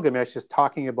Epic of Gilgamesh is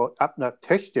talking about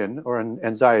Utnapishtim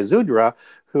and Ziusudra,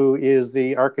 who is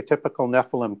the archetypical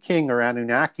Nephilim king or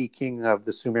Anunnaki king of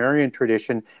the Sumerian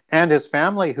tradition, and his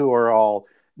family, who are all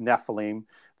Nephilim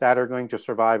that are going to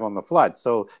survive on the flood.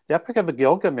 So the Epic of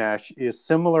Gilgamesh is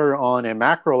similar on a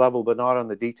macro level, but not on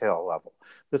the detail level.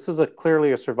 This is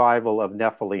clearly a survival of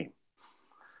Nephilim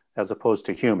as opposed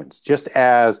to humans. Just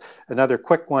as another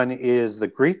quick one is the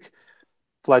Greek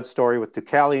flood story with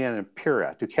Deucalion and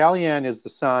Pyrrha. Deucalion is the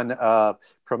son of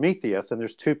Prometheus, and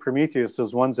there's two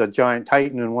Prometheuses. One's a giant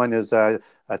titan and one is a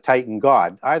titan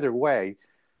god. Either way,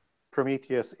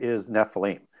 Prometheus is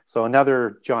Nephilim. So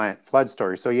another giant flood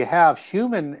story. So you have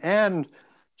human and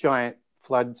giant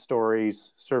flood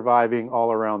stories surviving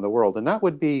all around the world. And that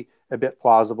would be a bit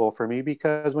plausible for me,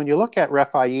 because when you look at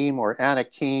Rephaim or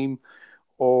Anakim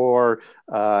or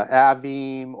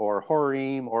Avim or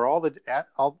Horim, or all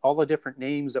the different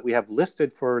names that we have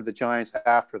listed for the giants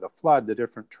after the flood, the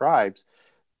different tribes,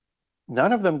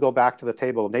 none of them go back to the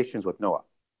table of nations with Noah.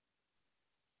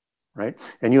 Right?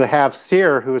 And you have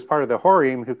Seir, who is part of the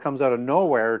Horim, who comes out of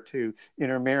nowhere to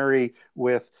intermarry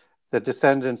with the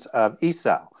descendants of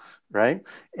Esau, right?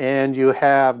 And you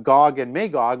have Gog and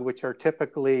Magog, which are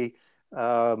typically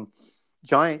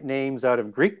giant names out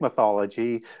of Greek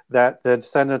mythology that the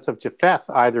descendants of Japheth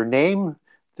either name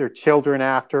their children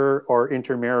after or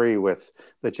intermarry with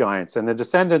the giants. And the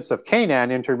descendants of Canaan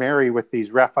intermarry with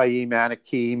these Rephaim,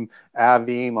 Anakim,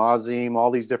 Avim, Ozim, all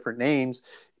these different names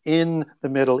in the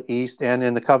Middle East and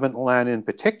in the Covenant land in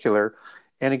particular.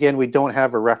 And again, we don't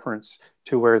have a reference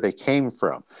to where they came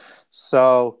from.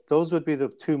 So those would be the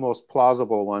two most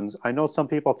plausible ones. I know some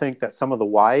people think that some of the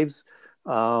wives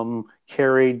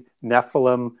carried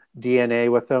Nephilim DNA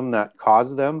with them that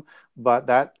caused them, but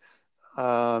that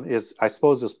I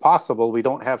suppose, is possible. We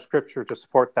don't have scripture to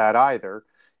support that either.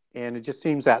 And it just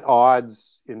seems at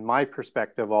odds in my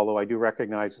perspective, although I do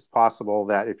recognize it's possible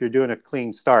that if you're doing a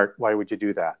clean start, why would you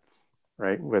do that,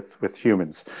 right, with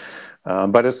humans?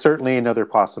 But it's certainly another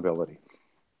possibility.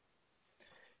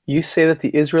 You say that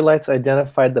the Israelites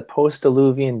identified the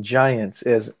post-Diluvian giants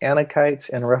as Anakites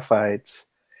and Rephaites,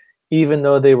 even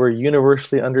though they were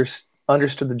universally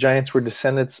understood the giants were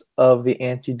descendants of the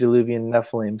antediluvian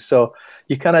Nephilim. So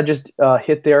you kind of just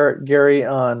hit there, Gary,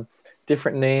 on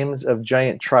different names of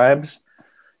giant tribes.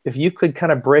 If you could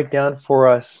kind of break down for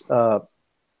us the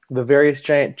various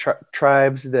giant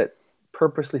tribes that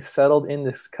purposely settled in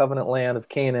this covenant land of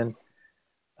Canaan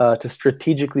to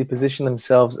strategically position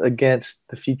themselves against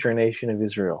the future nation of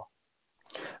Israel.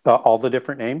 All the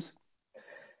different names?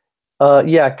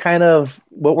 Yeah, kind of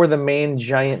what were the main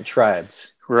giant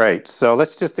tribes? Right. So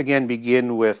let's just again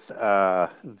begin with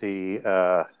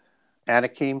the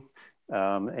Anakim.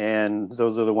 And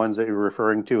those are the ones that you're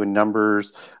referring to in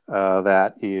Numbers.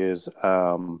 That is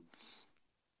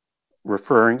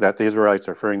referring that the Israelites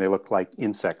are referring they look like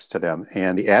insects to them.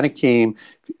 And the Anakim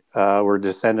were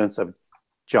descendants of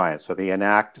giants. So the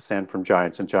Anak descend from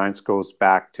giants, and giants goes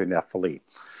back to Nephilim.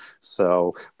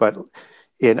 So, but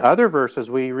in other verses,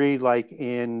 we read, like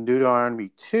in Deuteronomy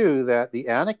 2, that the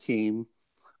Anakim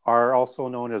are also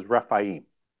known as Rephaim.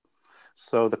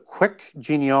 So the quick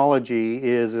genealogy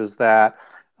is that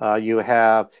you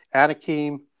have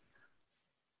Anakim,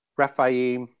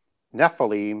 Rephaim,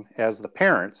 Nephilim as the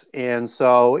parents. And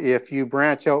so if you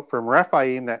branch out from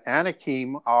Rephaim, the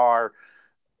Anakim are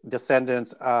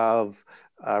descendants of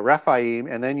Rephaim,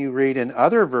 and then you read in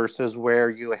other verses where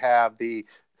you have the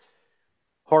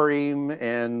Horim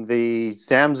and the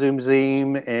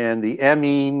Zamzumzim and the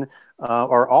Emin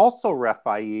are also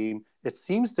Rephaim. It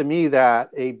seems to me that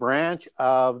a branch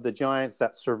of the giants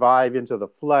that survive into the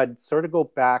flood sort of go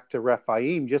back to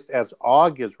Rephaim, just as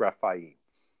Og is Rephaim,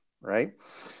 right?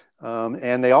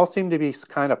 And they all seem to be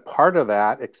kind of part of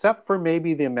that, except for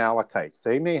maybe the Amalekites.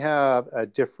 They may have a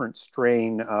different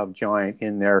strain of giant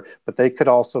in there, but they could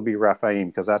also be Rephaim,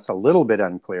 because that's a little bit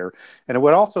unclear. And it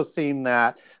would also seem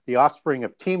that the offspring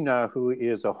of Timnah, who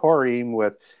is a Horim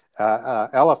with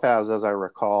Eliphaz, as I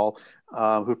recall,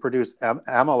 who produced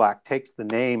Amalek, takes the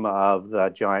name of the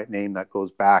giant name that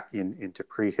goes back into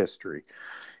prehistory.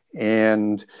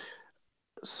 And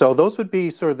so those would be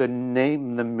sort of the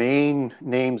main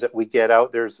names that we get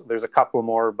out. There's a couple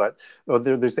more, but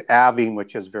there's the Avim,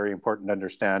 which is very important to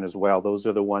understand as well. Those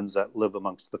are the ones that live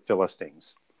amongst the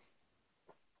Philistines.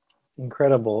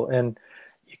 Incredible. And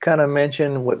you kind of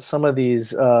mentioned what some of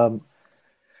these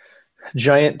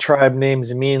giant tribe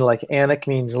names mean, like Anak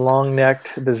means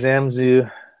long-necked, the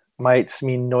Zamzu mites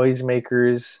mean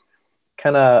noisemakers,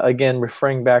 kind of again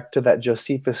referring back to that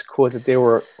Josephus quote that they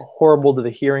were horrible to the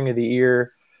hearing of the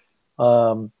ear.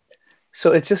 So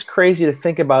it's just crazy to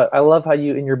think about. I love how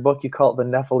you in your book you call it the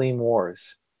Nephilim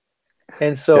Wars.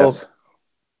 And so Yes.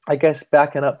 I guess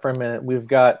backing up for a minute, we've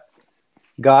got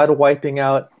God wiping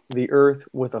out the earth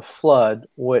with a flood,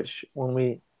 which when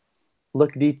we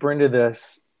look deeper into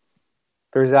this,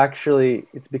 there's actually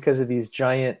it's because of these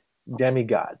giant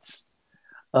demigods.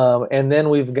 And then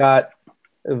we've got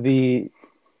the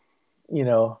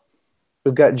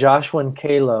we've got Joshua and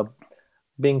Caleb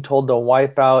being told to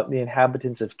wipe out the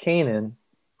inhabitants of Canaan,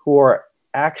 who are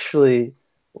actually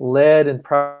led and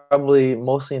probably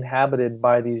mostly inhabited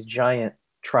by these giant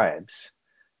tribes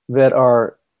that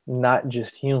are not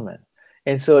just human.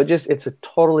 And so it's a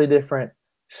totally different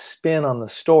spin on the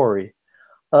story.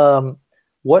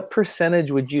 What percentage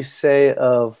would you say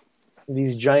of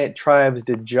these giant tribes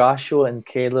did Joshua and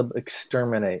Caleb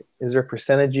exterminate? Is there a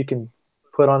percentage you can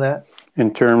put on that?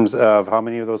 In terms of how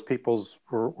many of those peoples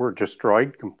were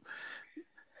destroyed,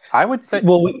 I would say.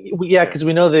 Well, yeah, because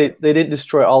we know they didn't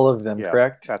destroy all of them, Yeah,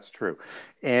 correct? that's true.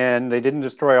 And they didn't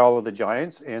destroy all of the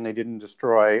giants, and they didn't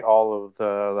destroy all of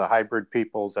the hybrid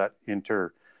peoples that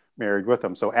intermarried with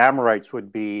them. So Amorites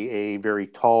would be a very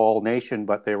tall nation,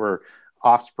 but they were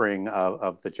offspring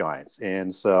of the giants.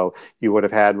 And so you would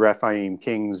have had Rephaim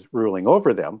kings ruling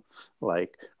over them,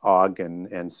 like Og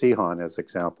and Sihon as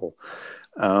example.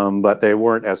 But they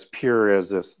weren't as pure as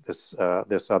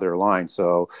this other line.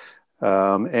 So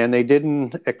and they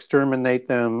didn't exterminate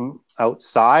them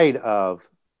outside of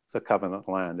the covenant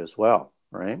land as well,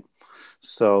 right?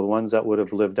 So the ones that would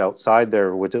have lived outside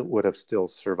there would have still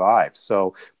survived.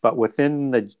 So, but within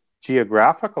the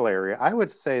geographical area, I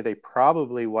would say they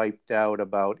probably wiped out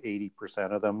about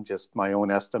 80% of them, just my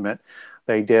own estimate.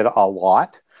 They did a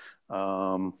lot.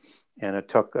 And it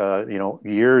took,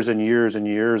 years and years and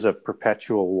years of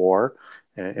perpetual war.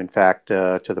 In fact,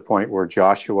 to the point where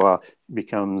Joshua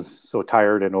becomes so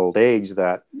tired in old age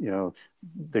that,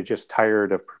 they're just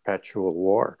tired of perpetual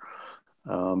war.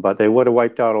 But they would have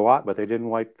wiped out a lot, but they didn't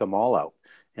wipe them all out.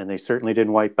 And they certainly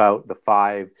didn't wipe out the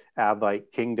 5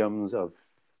 Avite kingdoms of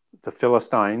the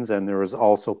Philistines, and there was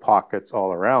also pockets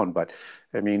all around. But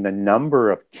I mean, the number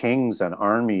of kings and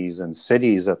armies and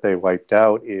cities that they wiped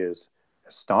out is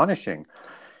astonishing.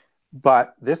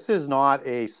 But this is not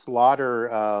a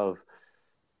slaughter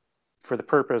for the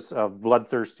purpose of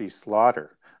bloodthirsty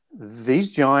slaughter.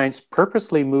 These giants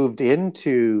purposely moved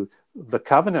into the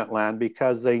covenant land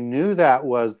because they knew that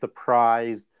was the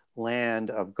prized land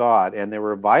of God, and they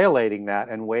were violating that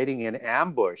and waiting in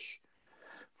ambush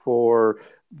for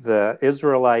the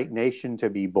Israelite nation to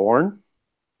be born,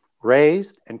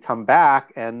 raised, and come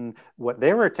back. And what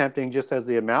they were attempting, just as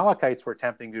the Amalekites were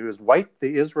attempting to do, is wipe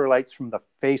the Israelites from the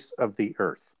face of the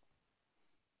earth.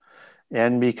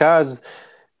 And because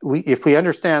if we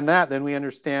understand that, then we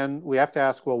have to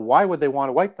ask, well, why would they want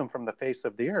to wipe them from the face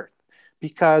of the earth?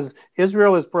 Because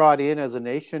Israel is brought in as a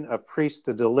nation of priests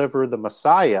to deliver the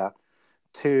Messiah,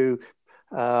 to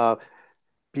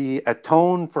be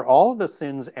atoned for all the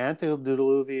sins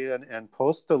antediluvian and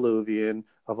post-diluvian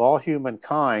of all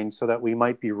humankind, so that we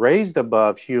might be raised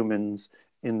above humans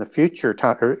in the future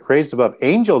time, or raised above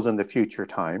angels in the future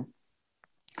time.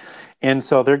 And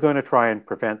so they're going to try and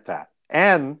prevent that.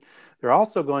 And they're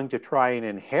also going to try and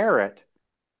inherit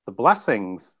the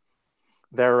blessings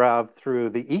thereof through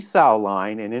the Esau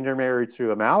line and intermarried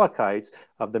through Amalekites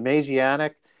of the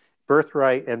Messianic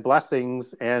birthright and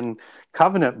blessings and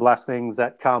covenant blessings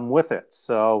that come with it.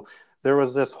 So there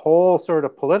was this whole sort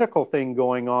of political thing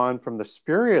going on from the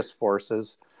spurious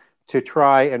forces to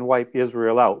try and wipe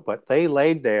Israel out. But they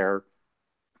laid there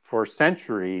for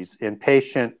centuries in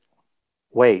patient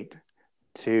wait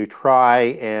to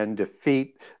try and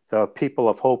defeat the people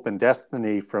of hope and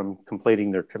destiny from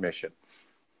completing their commission.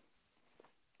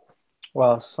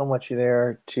 Well, so much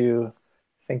there to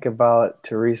think about,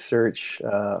 to research.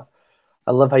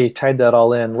 I love how you tied that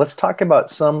all in. Let's talk about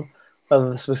some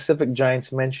of the specific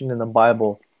giants mentioned in the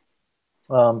Bible.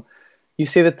 You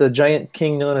say that the giant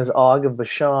king known as Og of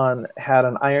Bashan had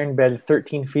an iron bed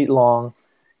 13 feet long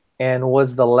and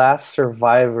was the last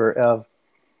survivor of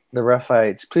the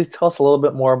Rephaites. Please tell us a little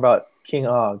bit more about King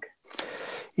Og.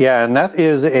 Yeah, and that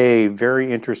is a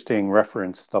very interesting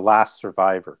reference, the last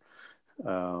survivor.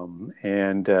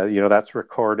 That's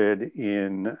recorded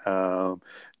in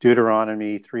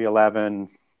Deuteronomy 3:11,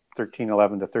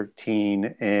 13:11 to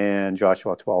 13, and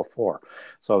Joshua 12:4.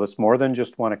 So that's more than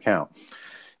just one account.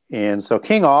 And so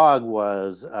King Og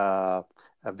was a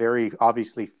very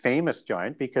obviously famous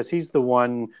giant because he's the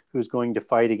one who's going to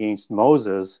fight against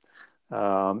Moses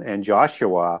and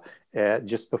Joshua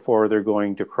just before they're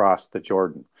going to cross the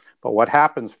Jordan. But what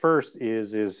happens first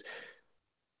is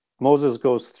Moses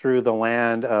goes through the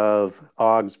land of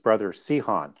Og's brother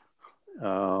Sihon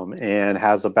and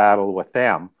has a battle with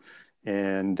them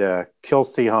and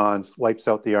kills Sihon, wipes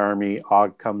out the army.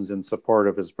 Og comes in support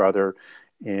of his brother,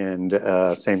 and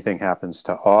same thing happens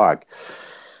to Og.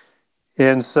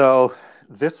 And so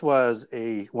this was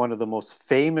one of the most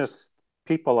famous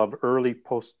people of early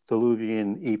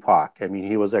post-diluvian epoch. I mean,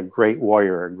 he was a great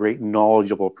warrior, a great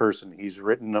knowledgeable person. He's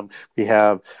written them. We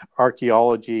have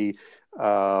archaeology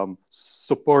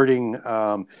supporting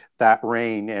that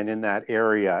reign and in that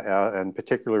area, and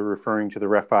particularly referring to the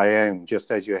Rephaim,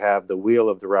 just as you have the wheel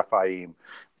of the Rephaim,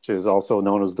 which is also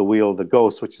known as the wheel of the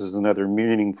ghost, which is another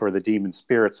meaning for the demon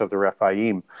spirits of the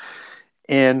Rephaim.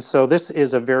 And so this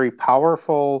is a very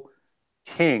powerful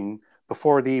king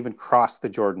before they even cross the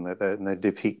Jordan, and they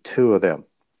defeat 2 of them.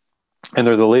 And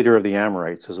they're the leader of the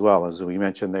Amorites as well. As we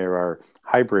mentioned, there are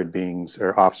hybrid beings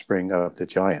or offspring of the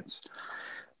giants.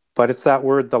 But it's that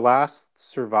word, the last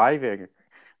surviving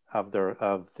of the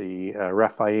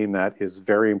Rephaim, that is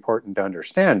very important to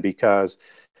understand, because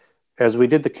as we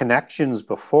did the connections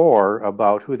before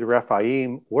about who the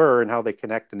Rephaim were and how they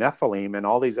connect to Nephilim, and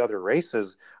all these other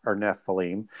races are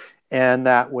Nephilim, and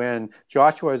that when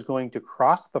Joshua is going to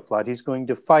cross the flood, he's going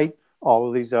to fight all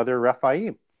of these other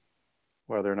Rephaim,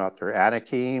 whether or not they're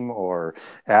Anakim or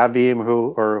Avim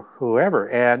or whoever.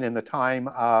 And in the time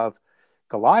of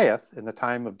Goliath, in the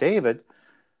time of David,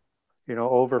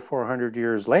 over 400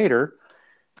 years later,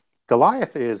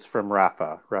 Goliath is from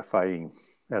Rephaim,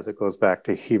 as it goes back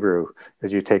to Hebrew,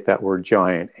 as you take that word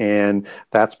giant. And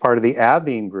that's part of the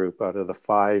Avim group out of the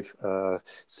 5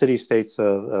 city-states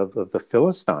of the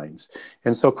Philistines.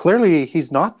 And so clearly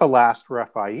he's not the last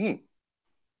Rephaim.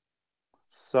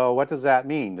 So what does that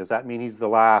mean? Does that mean he's the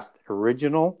last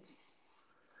original,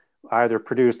 either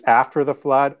produced after the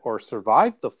flood or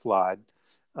survived the flood?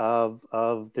 of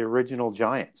the original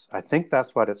giants. I think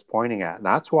that's what it's pointing at, and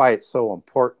that's why it's so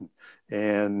important.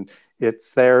 And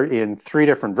it's there in 3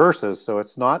 different verses, so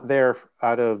it's not there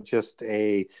out of just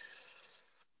a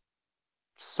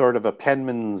sort of a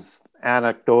penman's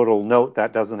anecdotal note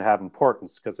that doesn't have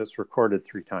importance, because it's recorded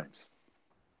 3 times.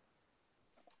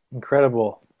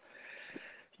 Incredible.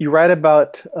 You write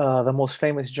about the most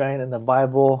famous giant in the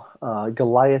Bible,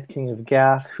 Goliath, king of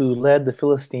Gath, who led the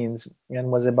Philistines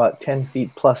and was about 10 feet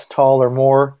plus tall or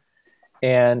more,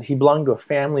 and he belonged to a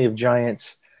family of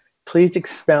giants. Please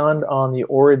expound on the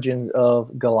origins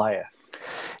of Goliath.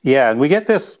 Yeah, and we get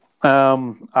this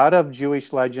out of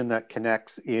Jewish legend that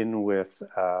connects in with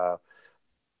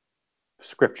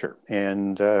Scripture.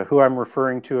 And who I'm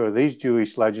referring to are these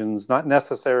Jewish legends, not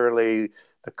necessarily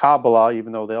the Kabbalah,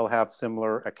 even though they'll have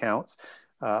similar accounts.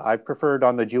 I preferred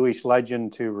on the Jewish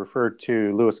legend to refer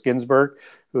to Louis Ginsburg,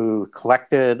 who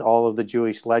collected all of the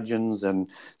Jewish legends,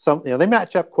 and some, they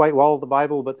match up quite well with the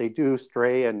Bible, but they do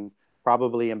stray and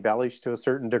probably embellish to a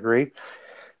certain degree.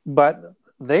 But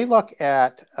they look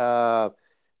at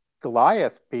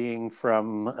Goliath being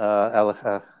from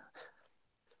a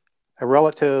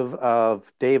relative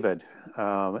of David,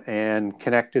 and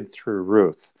connected through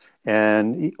Ruth.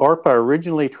 And Orpah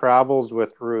originally travels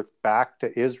with Ruth back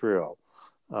to Israel,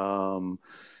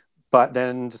 but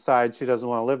then decides she doesn't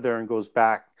want to live there and goes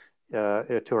back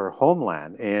to her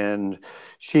homeland. And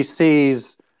she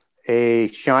sees a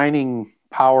shining,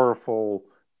 powerful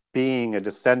being, a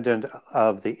descendant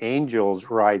of the angels,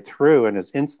 ride through, and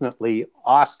is instantly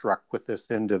awestruck with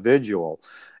this individual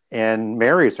and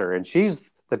marries her. And she's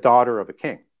the daughter of a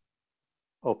king,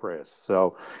 Oprah is.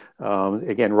 So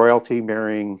again, royalty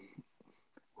marrying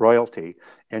royalty.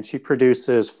 And she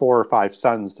produces 4 or 5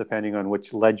 sons, depending on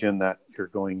which legend that you're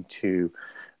going to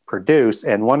produce.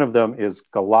 And one of them is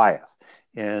Goliath.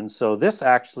 And so this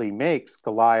actually makes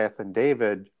Goliath and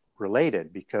David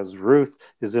related, because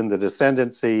Ruth is in the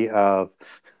descendancy of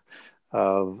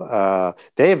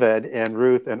David, and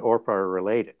Ruth and Orpah are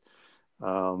related.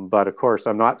 But of course,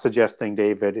 I'm not suggesting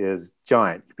David is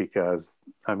giant, because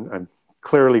I'm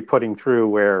clearly putting through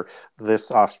where this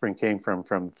offspring came from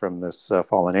this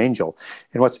fallen angel.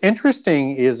 And what's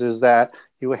interesting is that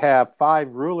you have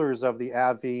 5 rulers of the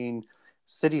Avine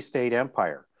city-state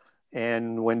empire.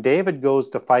 And when David goes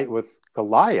to fight with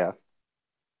Goliath,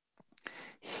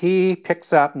 he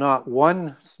picks up not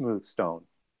 1 smooth stone,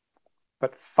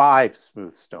 but 5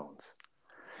 smooth stones.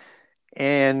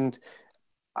 And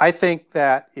I think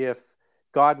that if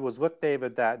God was with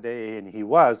David that day, and he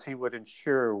would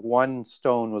ensure 1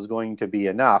 stone was going to be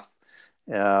enough.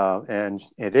 And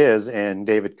it is, and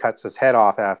David cuts his head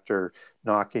off after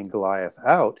knocking Goliath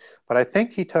out. But I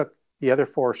think he took the other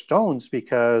 4 stones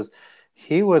because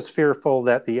he was fearful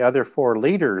that the other 4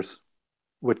 leaders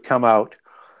would come out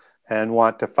and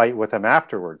want to fight with him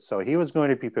afterwards. So he was going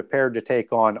to be prepared to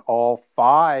take on all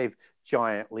 5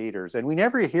 giant leaders. And we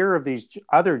never hear of these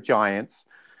other giants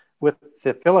with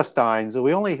the Philistines.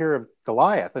 We only hear of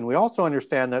Goliath. And we also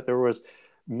understand that there was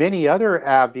many other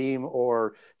Avim,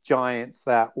 or giants,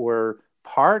 that were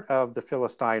part of the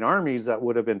Philistine armies, that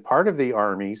would have been part of the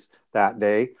armies that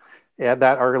day, and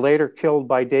that are later killed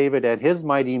by David and his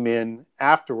mighty men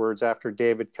afterwards, after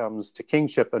David comes to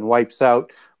kingship and wipes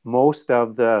out most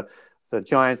of the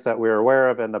giants that we're aware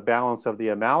of, and the balance of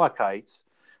the Amalekites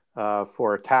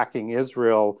for attacking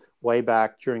Israel way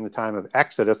back during the time of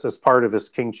Exodus as part of his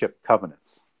kingship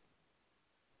covenants.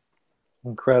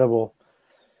 Incredible.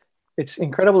 It's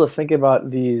incredible to think about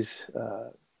these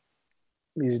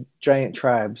giant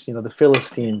tribes, the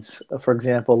Philistines, for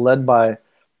example, led by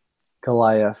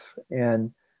Goliath.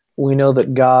 And we know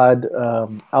that God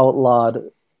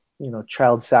outlawed,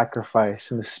 child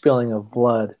sacrifice and the spilling of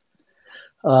blood.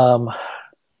 But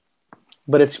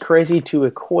it's crazy to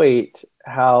equate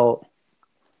how,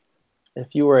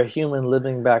 if you were a human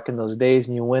living back in those days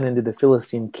and you went into the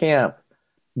Philistine camp,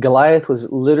 Goliath was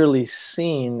literally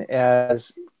seen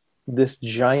as this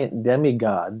giant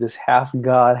demigod, this half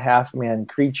god, half man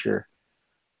creature,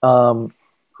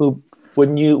 who,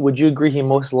 would you agree, he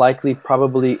most likely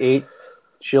probably ate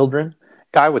children?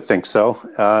 I would think so.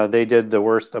 They did the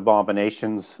worst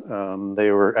abominations.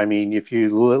 If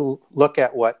you look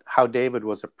at how David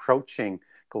was approaching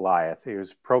Goliath, he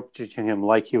was approaching him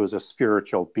like he was a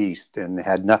spiritual beast and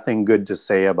had nothing good to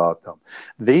say about them.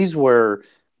 These were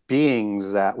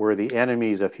beings that were the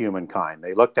enemies of humankind.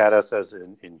 They looked at us as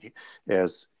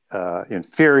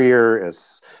inferior,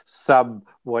 as sub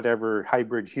whatever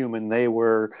hybrid human they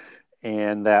were,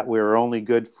 and that we were only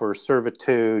good for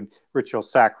servitude, ritual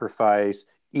sacrifice,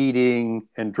 eating,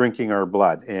 and drinking our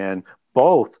blood. And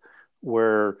both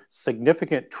were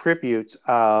significant tributes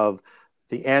of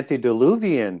the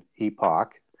antediluvian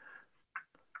epoch.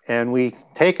 And we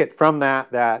take it from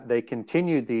that they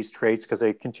continued these traits because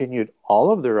they continued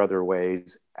all of their other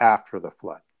ways after the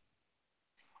flood.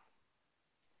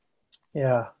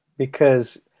 Yeah,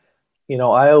 because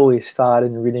I always thought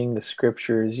in reading the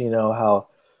scriptures, how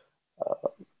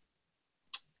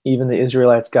even the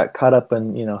Israelites got caught up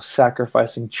in,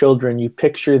 sacrificing children. You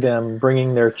picture them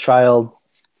bringing their child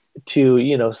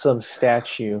to, some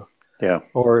statue Yeah.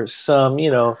 or some,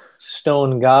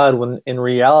 stone god, when in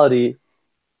reality,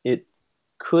 it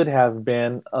could have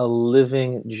been a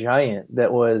living giant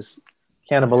that was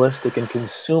cannibalistic and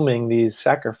consuming these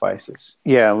sacrifices.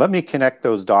 Yeah, let me connect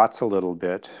those dots a little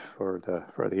bit for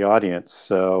the audience.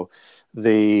 So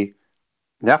the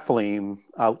Nephilim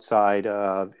outside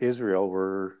of Israel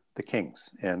were the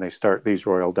kings, and they start these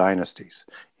royal dynasties.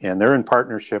 And they're in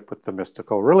partnership with the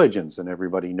mystical religions, and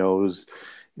everybody knows,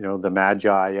 the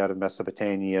Magi out of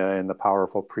Mesopotamia and the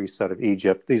powerful priests out of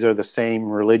Egypt. These are the same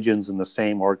religions and the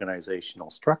same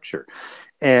organizational structure.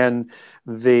 And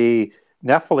the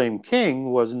Nephilim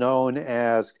king was known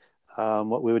as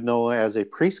what we would know as a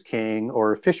priest king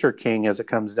or a fisher king as it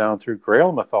comes down through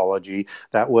Grail mythology,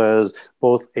 that was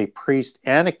both a priest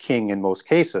and a king in most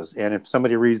cases. And if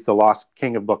somebody reads the Lost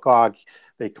King of Book Og,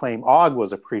 they claim Og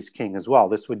was a priest king as well.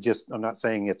 This would just, I'm not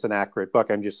saying it's an accurate book,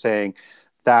 I'm just saying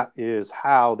that is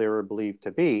how they were believed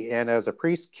to be. And as a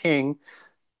priest king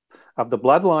of the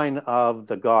bloodline of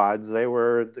the gods, they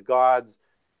were the gods'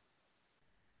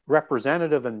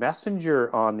 representative and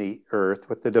messenger on the earth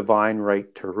with the divine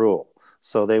right to rule.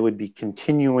 So they would be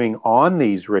continuing on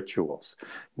these rituals.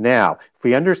 Now, if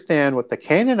we understand what the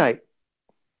Canaanite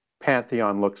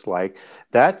pantheon looks like,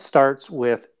 that starts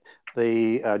with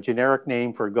the generic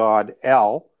name for God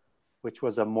El, which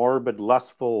was a morbid,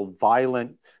 lustful,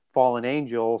 violent fallen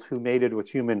angel who mated with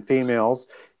human females.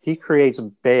 He creates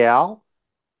Baal,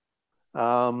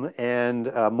 and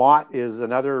Mot is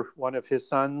another one of his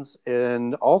sons,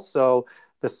 and also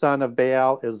the son of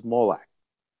Baal is Molech.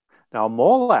 Now,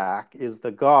 Molech is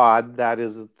the god that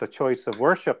is the choice of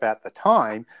worship at the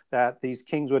time that these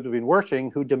kings would have been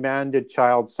worshiping, who demanded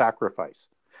child sacrifice.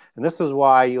 And this is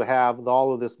why you have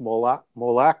all of this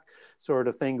Molech sort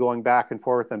of thing going back and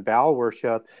forth and Baal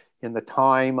worship in the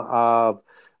time of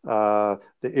the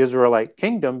Israelite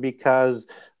kingdom, because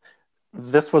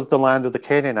this was the land of the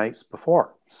Canaanites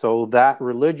before. So that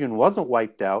religion wasn't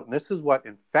wiped out. And this is what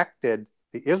infected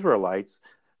the Israelites,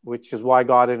 which is why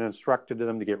God had instructed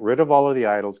them to get rid of all of the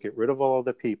idols, get rid of all of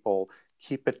the people,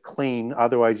 keep it clean,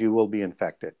 otherwise you will be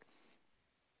infected.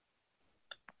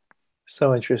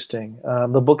 So interesting.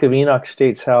 The Book of Enoch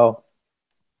states how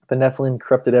the Nephilim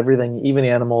corrupted everything, even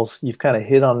animals. You've kind of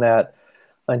hit on that.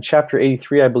 In chapter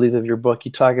 83, I believe, of your book,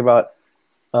 you talk about,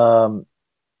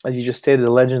 as you just stated,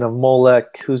 the legend of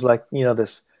Molech, who's like,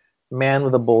 this man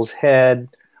with a bull's head.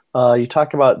 You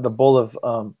talk about the bull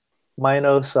of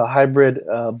Minos, a hybrid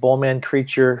bullman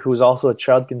creature who was also a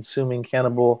child-consuming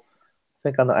cannibal, I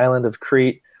think on the island of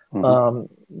Crete.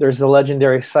 Mm-hmm. There's the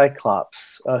legendary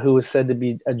Cyclops, who was said to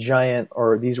be a giant,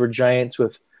 or these were giants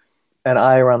with an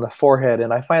eye around the forehead.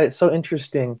 And I find it so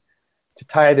interesting to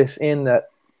tie this in that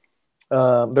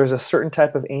there's a certain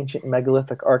type of ancient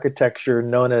megalithic architecture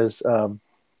known as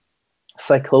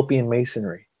Cyclopean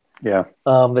masonry. Yeah.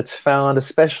 That's found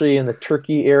especially in the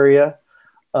Turkey area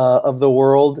of the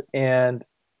world. And,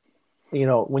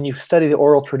 when you study the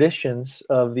oral traditions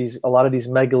of a lot of these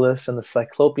megaliths and the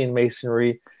Cyclopean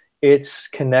masonry, it's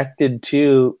connected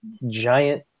to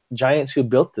giants who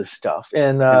built this stuff.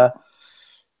 And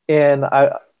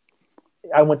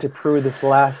I went to Peru this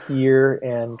last year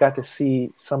and got to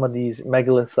see some of these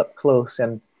megaliths up close.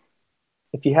 And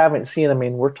if you haven't seen them, I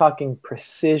mean, we're talking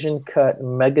precision cut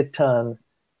megaton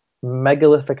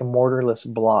megalithic mortarless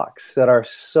blocks that are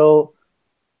so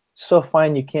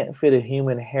fine you can't fit a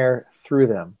human hair through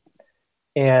them.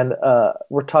 And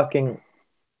we're talking,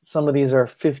 some of these are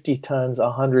 50 tons,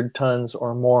 100 tons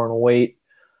or more in weight,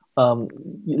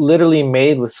 literally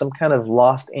made with some kind of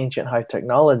lost ancient high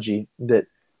technology that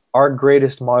our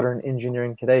greatest modern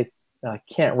engineering today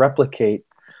can't replicate.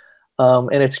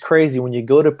 And it's crazy when you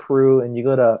go to Peru and you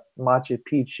go to Machu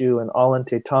Picchu and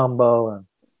Ollantaytambo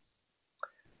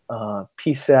and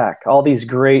Pisac, all these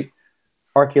great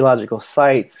archaeological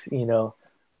sites.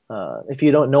 If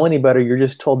you don't know any better, you're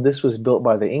just told this was built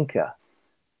by the Inca.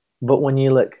 But when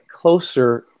you look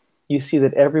closer, you see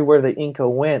that everywhere the Inca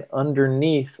went,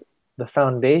 underneath the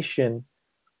foundation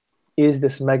is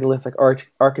this megalithic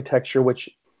architecture, which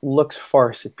looks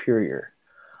far superior.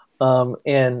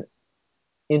 And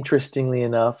interestingly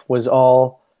enough, was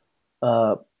all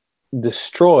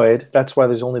destroyed. That's why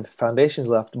there's only the foundations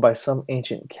left by some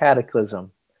ancient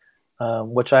cataclysm,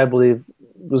 which I believe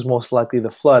was most likely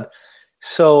the flood.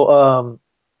 So,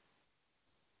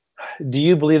 do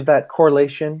you believe that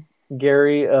correlation,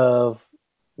 Gary, of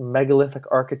megalithic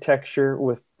architecture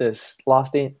with this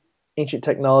lost ancient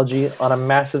technology on a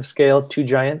massive scale, two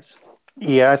giants?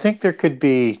 Yeah, I think there could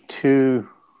be two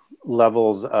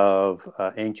levels of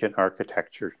ancient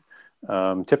architecture.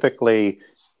 Typically,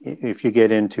 if you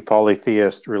get into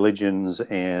polytheist religions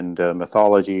and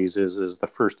mythologies, is the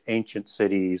first ancient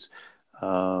cities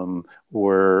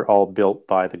were all built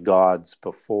by the gods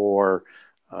before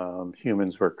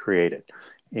humans were created.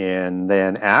 And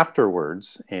then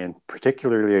afterwards, and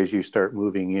particularly as you start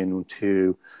moving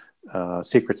into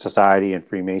secret society and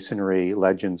Freemasonry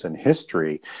legends and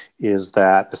history, is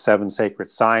that the seven sacred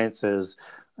sciences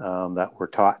that were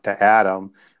taught to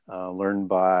Adam, learned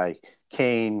by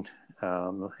Cain,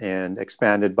 and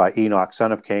expanded by Enoch,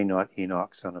 son of Cain, not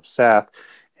Enoch, son of Seth,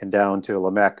 and down to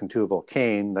Lamech and Tubal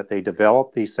Cain, that they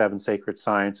developed these seven sacred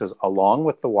sciences along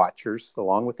with the Watchers,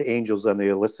 along with the angels and the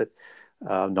illicit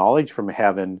knowledge from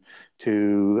heaven,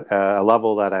 to a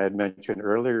level that I had mentioned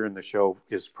earlier in the show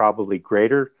is probably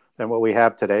greater than what we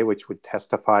have today, which would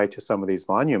testify to some of these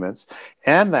monuments,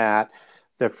 and that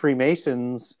the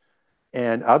Freemasons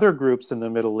and other groups in the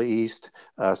Middle East,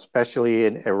 especially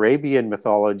in Arabian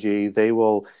mythology, they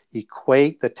will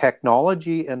equate the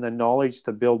technology and the knowledge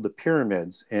to build the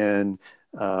pyramids, and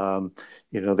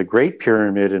the Great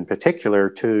Pyramid in particular,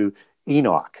 to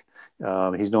Enoch.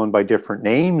 He's known by different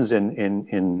names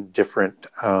in different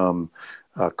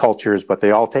cultures, but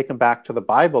they all take him back to the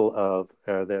Bible of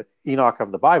the Enoch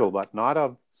of the Bible, but not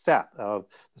of Seth, of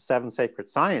the seven sacred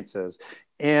sciences.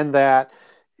 And that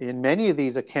in many of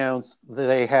these accounts,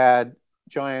 they had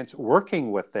giants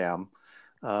working with them,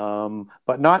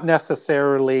 but not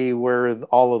necessarily were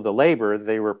all of the labor.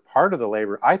 They were part of the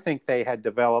labor. I think they had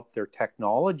developed their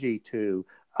technology to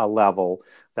a level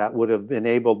that would have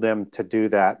enabled them to do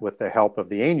that with the help of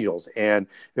the angels. And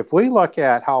if we look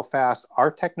at how fast our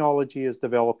technology is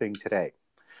developing today,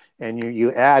 and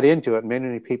you add into it,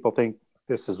 many people think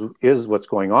this is what's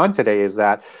going on today, is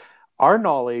that our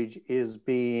knowledge is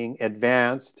being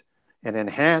advanced and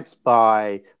enhanced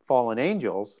by fallen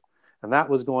angels, and that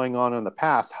was going on in the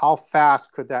past. How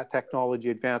fast could that technology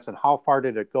advance, and how far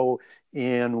did it go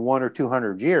in 100 or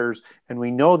 200 years? And we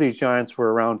know these giants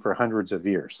were around for hundreds of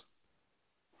years.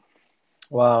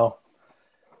 Wow.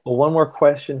 Well, one more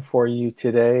question for you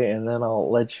today, and then I'll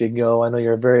let you go. I know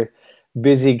you're a very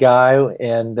busy guy,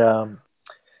 and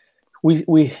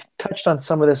we touched on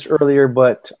some of this earlier,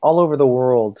 but all over the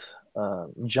world,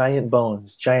 giant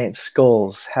bones, giant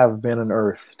skulls have been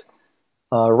unearthed,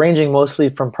 ranging mostly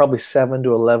from probably 7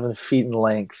 to 11 feet in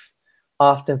length,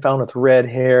 often found with red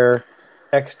hair,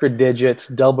 extra digits,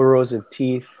 double rows of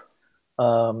teeth.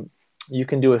 Um, you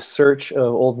can do a search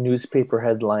of old newspaper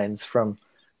headlines from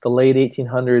the late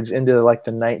 1800s into like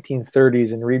the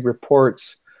 1930s and read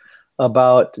reports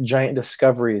about giant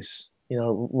discoveries,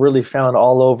 really found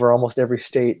all over almost every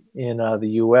state in the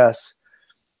US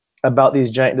about these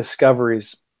giant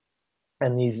discoveries.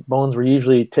 And these bones were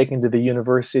usually taken to the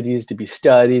universities to be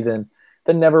studied and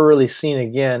then never really seen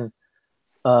again.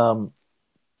 Um,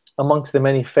 Amongst the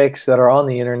many fakes that are on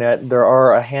the internet, there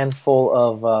are a handful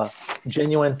of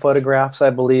genuine photographs,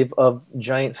 I believe, of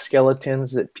giant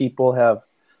skeletons that people have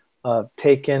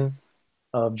taken,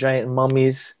 of giant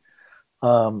mummies.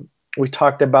 We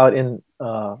talked about in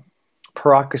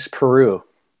Paracas, Peru,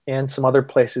 and some other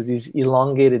places, these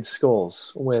elongated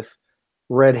skulls with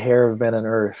red hair have been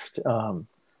unearthed.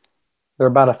 They're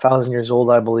about 1,000 years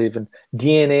old, I believe, and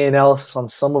DNA analysis on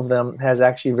some of them has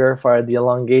actually verified the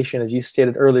elongation, as you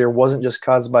stated earlier, wasn't just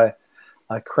caused by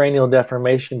cranial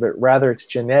deformation, but rather it's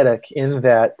genetic in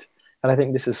that, and I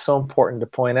think this is so important to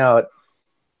point out,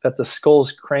 that the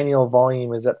skull's cranial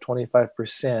volume is up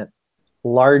 25%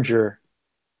 larger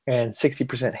and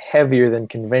 60% heavier than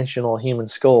conventional human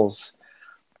skulls,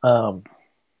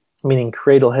 meaning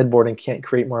cradle headboarding can't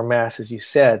create more mass, as you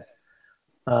said.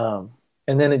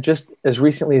 And then it just, as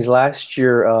recently as last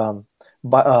year,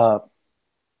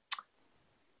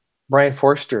 Brian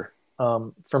Forster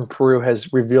from Peru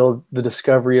has revealed the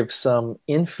discovery of some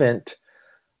infant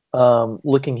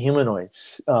looking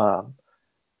humanoids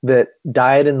that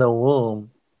died in the womb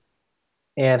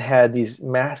and had these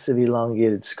massive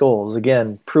elongated skulls.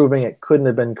 Again, proving it couldn't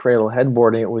have been cradle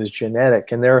headboarding, it was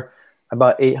genetic. And they're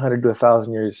about 800 to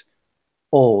 1,000 years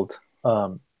old.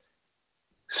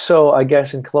 So I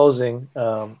guess in closing,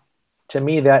 to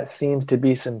me, that seems to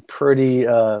be some pretty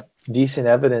decent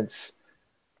evidence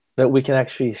that we can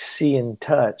actually see and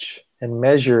touch and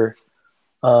measure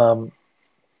um,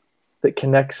 that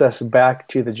connects us back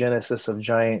to the genesis of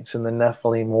giants and the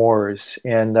Nephilim wars.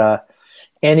 And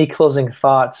any closing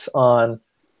thoughts on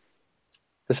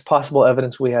this possible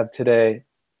evidence we have today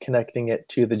connecting it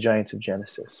to the giants of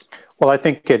Genesis? Well, I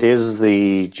think it is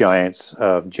the giants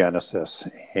of Genesis.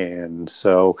 And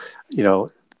so,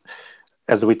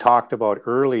 as we talked about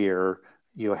earlier,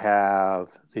 you have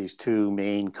these two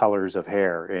main colors of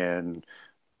hair, and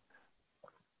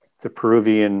the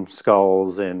Peruvian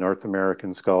skulls and North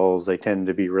American skulls, they tend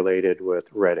to be related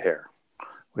with red hair,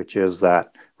 which is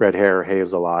that red hair,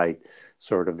 hazel eye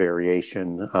sort of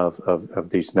variation of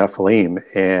these Nephilim.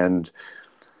 And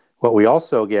what we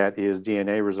also get is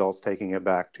DNA results taking it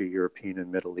back to European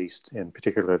and Middle East, and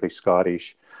particularly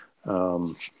Scottish,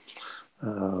 um,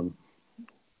 um,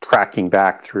 tracking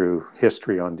back through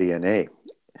history on DNA.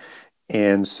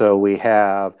 And so we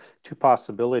have two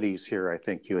possibilities here. I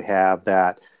think you have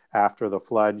that after the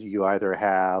flood, you either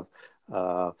have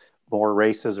more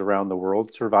races around the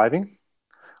world surviving,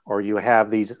 or you have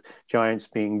these giants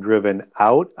being driven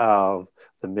out of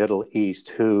the Middle East,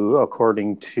 who,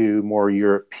 according to more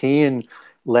European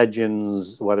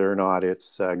legends, whether or not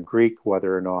it's Greek,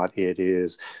 whether or not it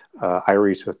is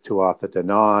Irish with Tuatha De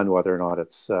Danann, whether or not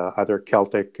it's other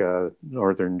Celtic,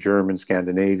 Northern German,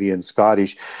 Scandinavian,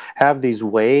 Scottish, have these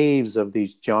waves of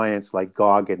these giants like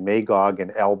Gog and Magog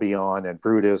and Albion and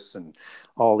Brutus and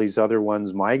all these other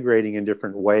ones migrating in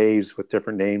different waves with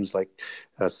different names like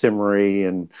Cymri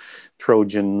and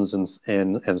Trojans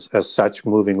and as such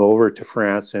moving over to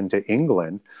France and to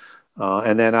England.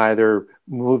 And then either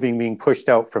being pushed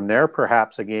out from there,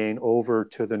 perhaps again over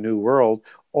to the New World,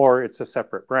 or it's a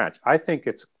separate branch. I think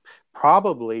it's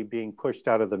probably being pushed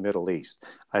out of the Middle East.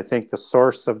 I think the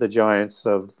source of the giants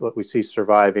of what we see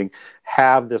surviving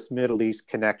have this Middle East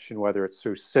connection, whether it's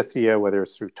through Scythia, whether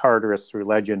it's through Tartarus, through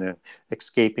legend, and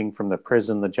escaping from the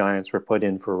prison the giants were put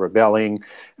in for rebelling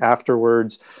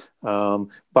afterwards.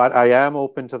 But I am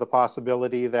open to the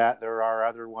possibility that there are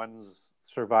other ones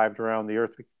survived around the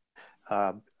earth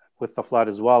with the flood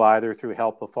as well, either through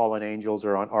help of fallen angels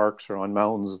or on arks or on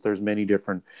mountains. There's many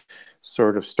different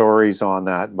sort of stories on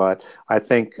that, but I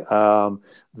think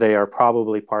they are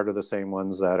probably part of the same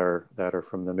ones that are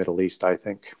from the Middle East, I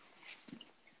think.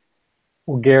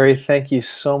 Well, Gary, thank you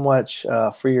so much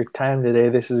for your time today.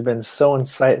 This has been so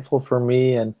insightful for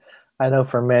me, and I know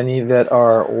for many that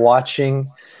are watching.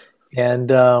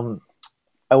 And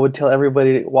I would tell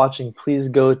everybody watching, please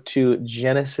go to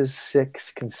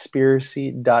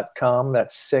Genesis6conspiracy.com.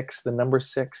 That's six, the number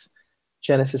six,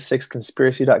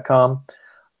 Genesis6conspiracy.com.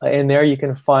 And there you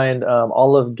can find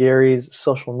all of Gary's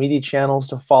social media channels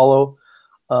to follow.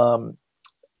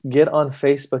 Get on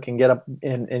Facebook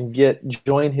and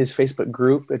join his Facebook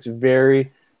group. It's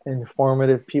very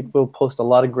informative. People post a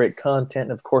lot of great content.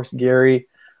 And of course, Gary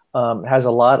has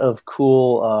a lot of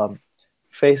cool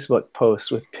Facebook posts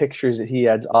with pictures that he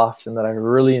adds often that I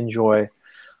really enjoy.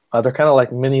 They're kind of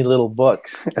like mini little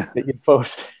books that you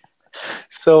post.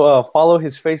 So follow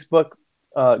his Facebook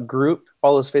group,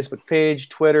 follow his Facebook page,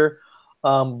 Twitter,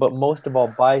 but most of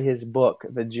all, buy his book,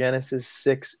 The Genesis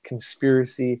 6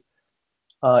 Conspiracy.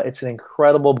 It's an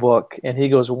incredible book, and he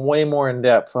goes way more in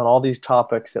depth on all these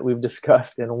topics that we've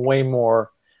discussed and way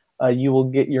more. You will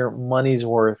get your money's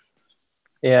worth.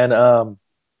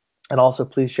 And also,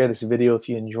 please share this video if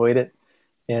you enjoyed it.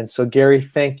 And so, Gary,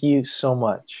 thank you so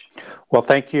much. Well,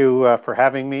 thank you for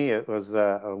having me. It was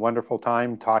a wonderful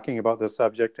time talking about this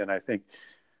subject. And I think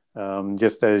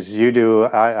just as you do,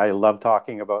 I love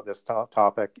talking about this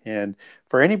topic. And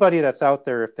for anybody that's out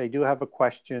there, if they do have a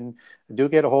question, do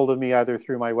get a hold of me either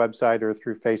through my website or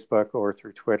through Facebook or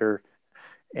through Twitter.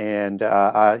 And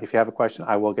if you have a question,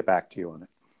 I will get back to you on it.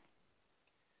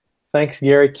 Thanks,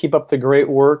 Gary. Keep up the great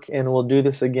work, and we'll do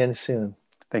this again soon.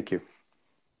 Thank you.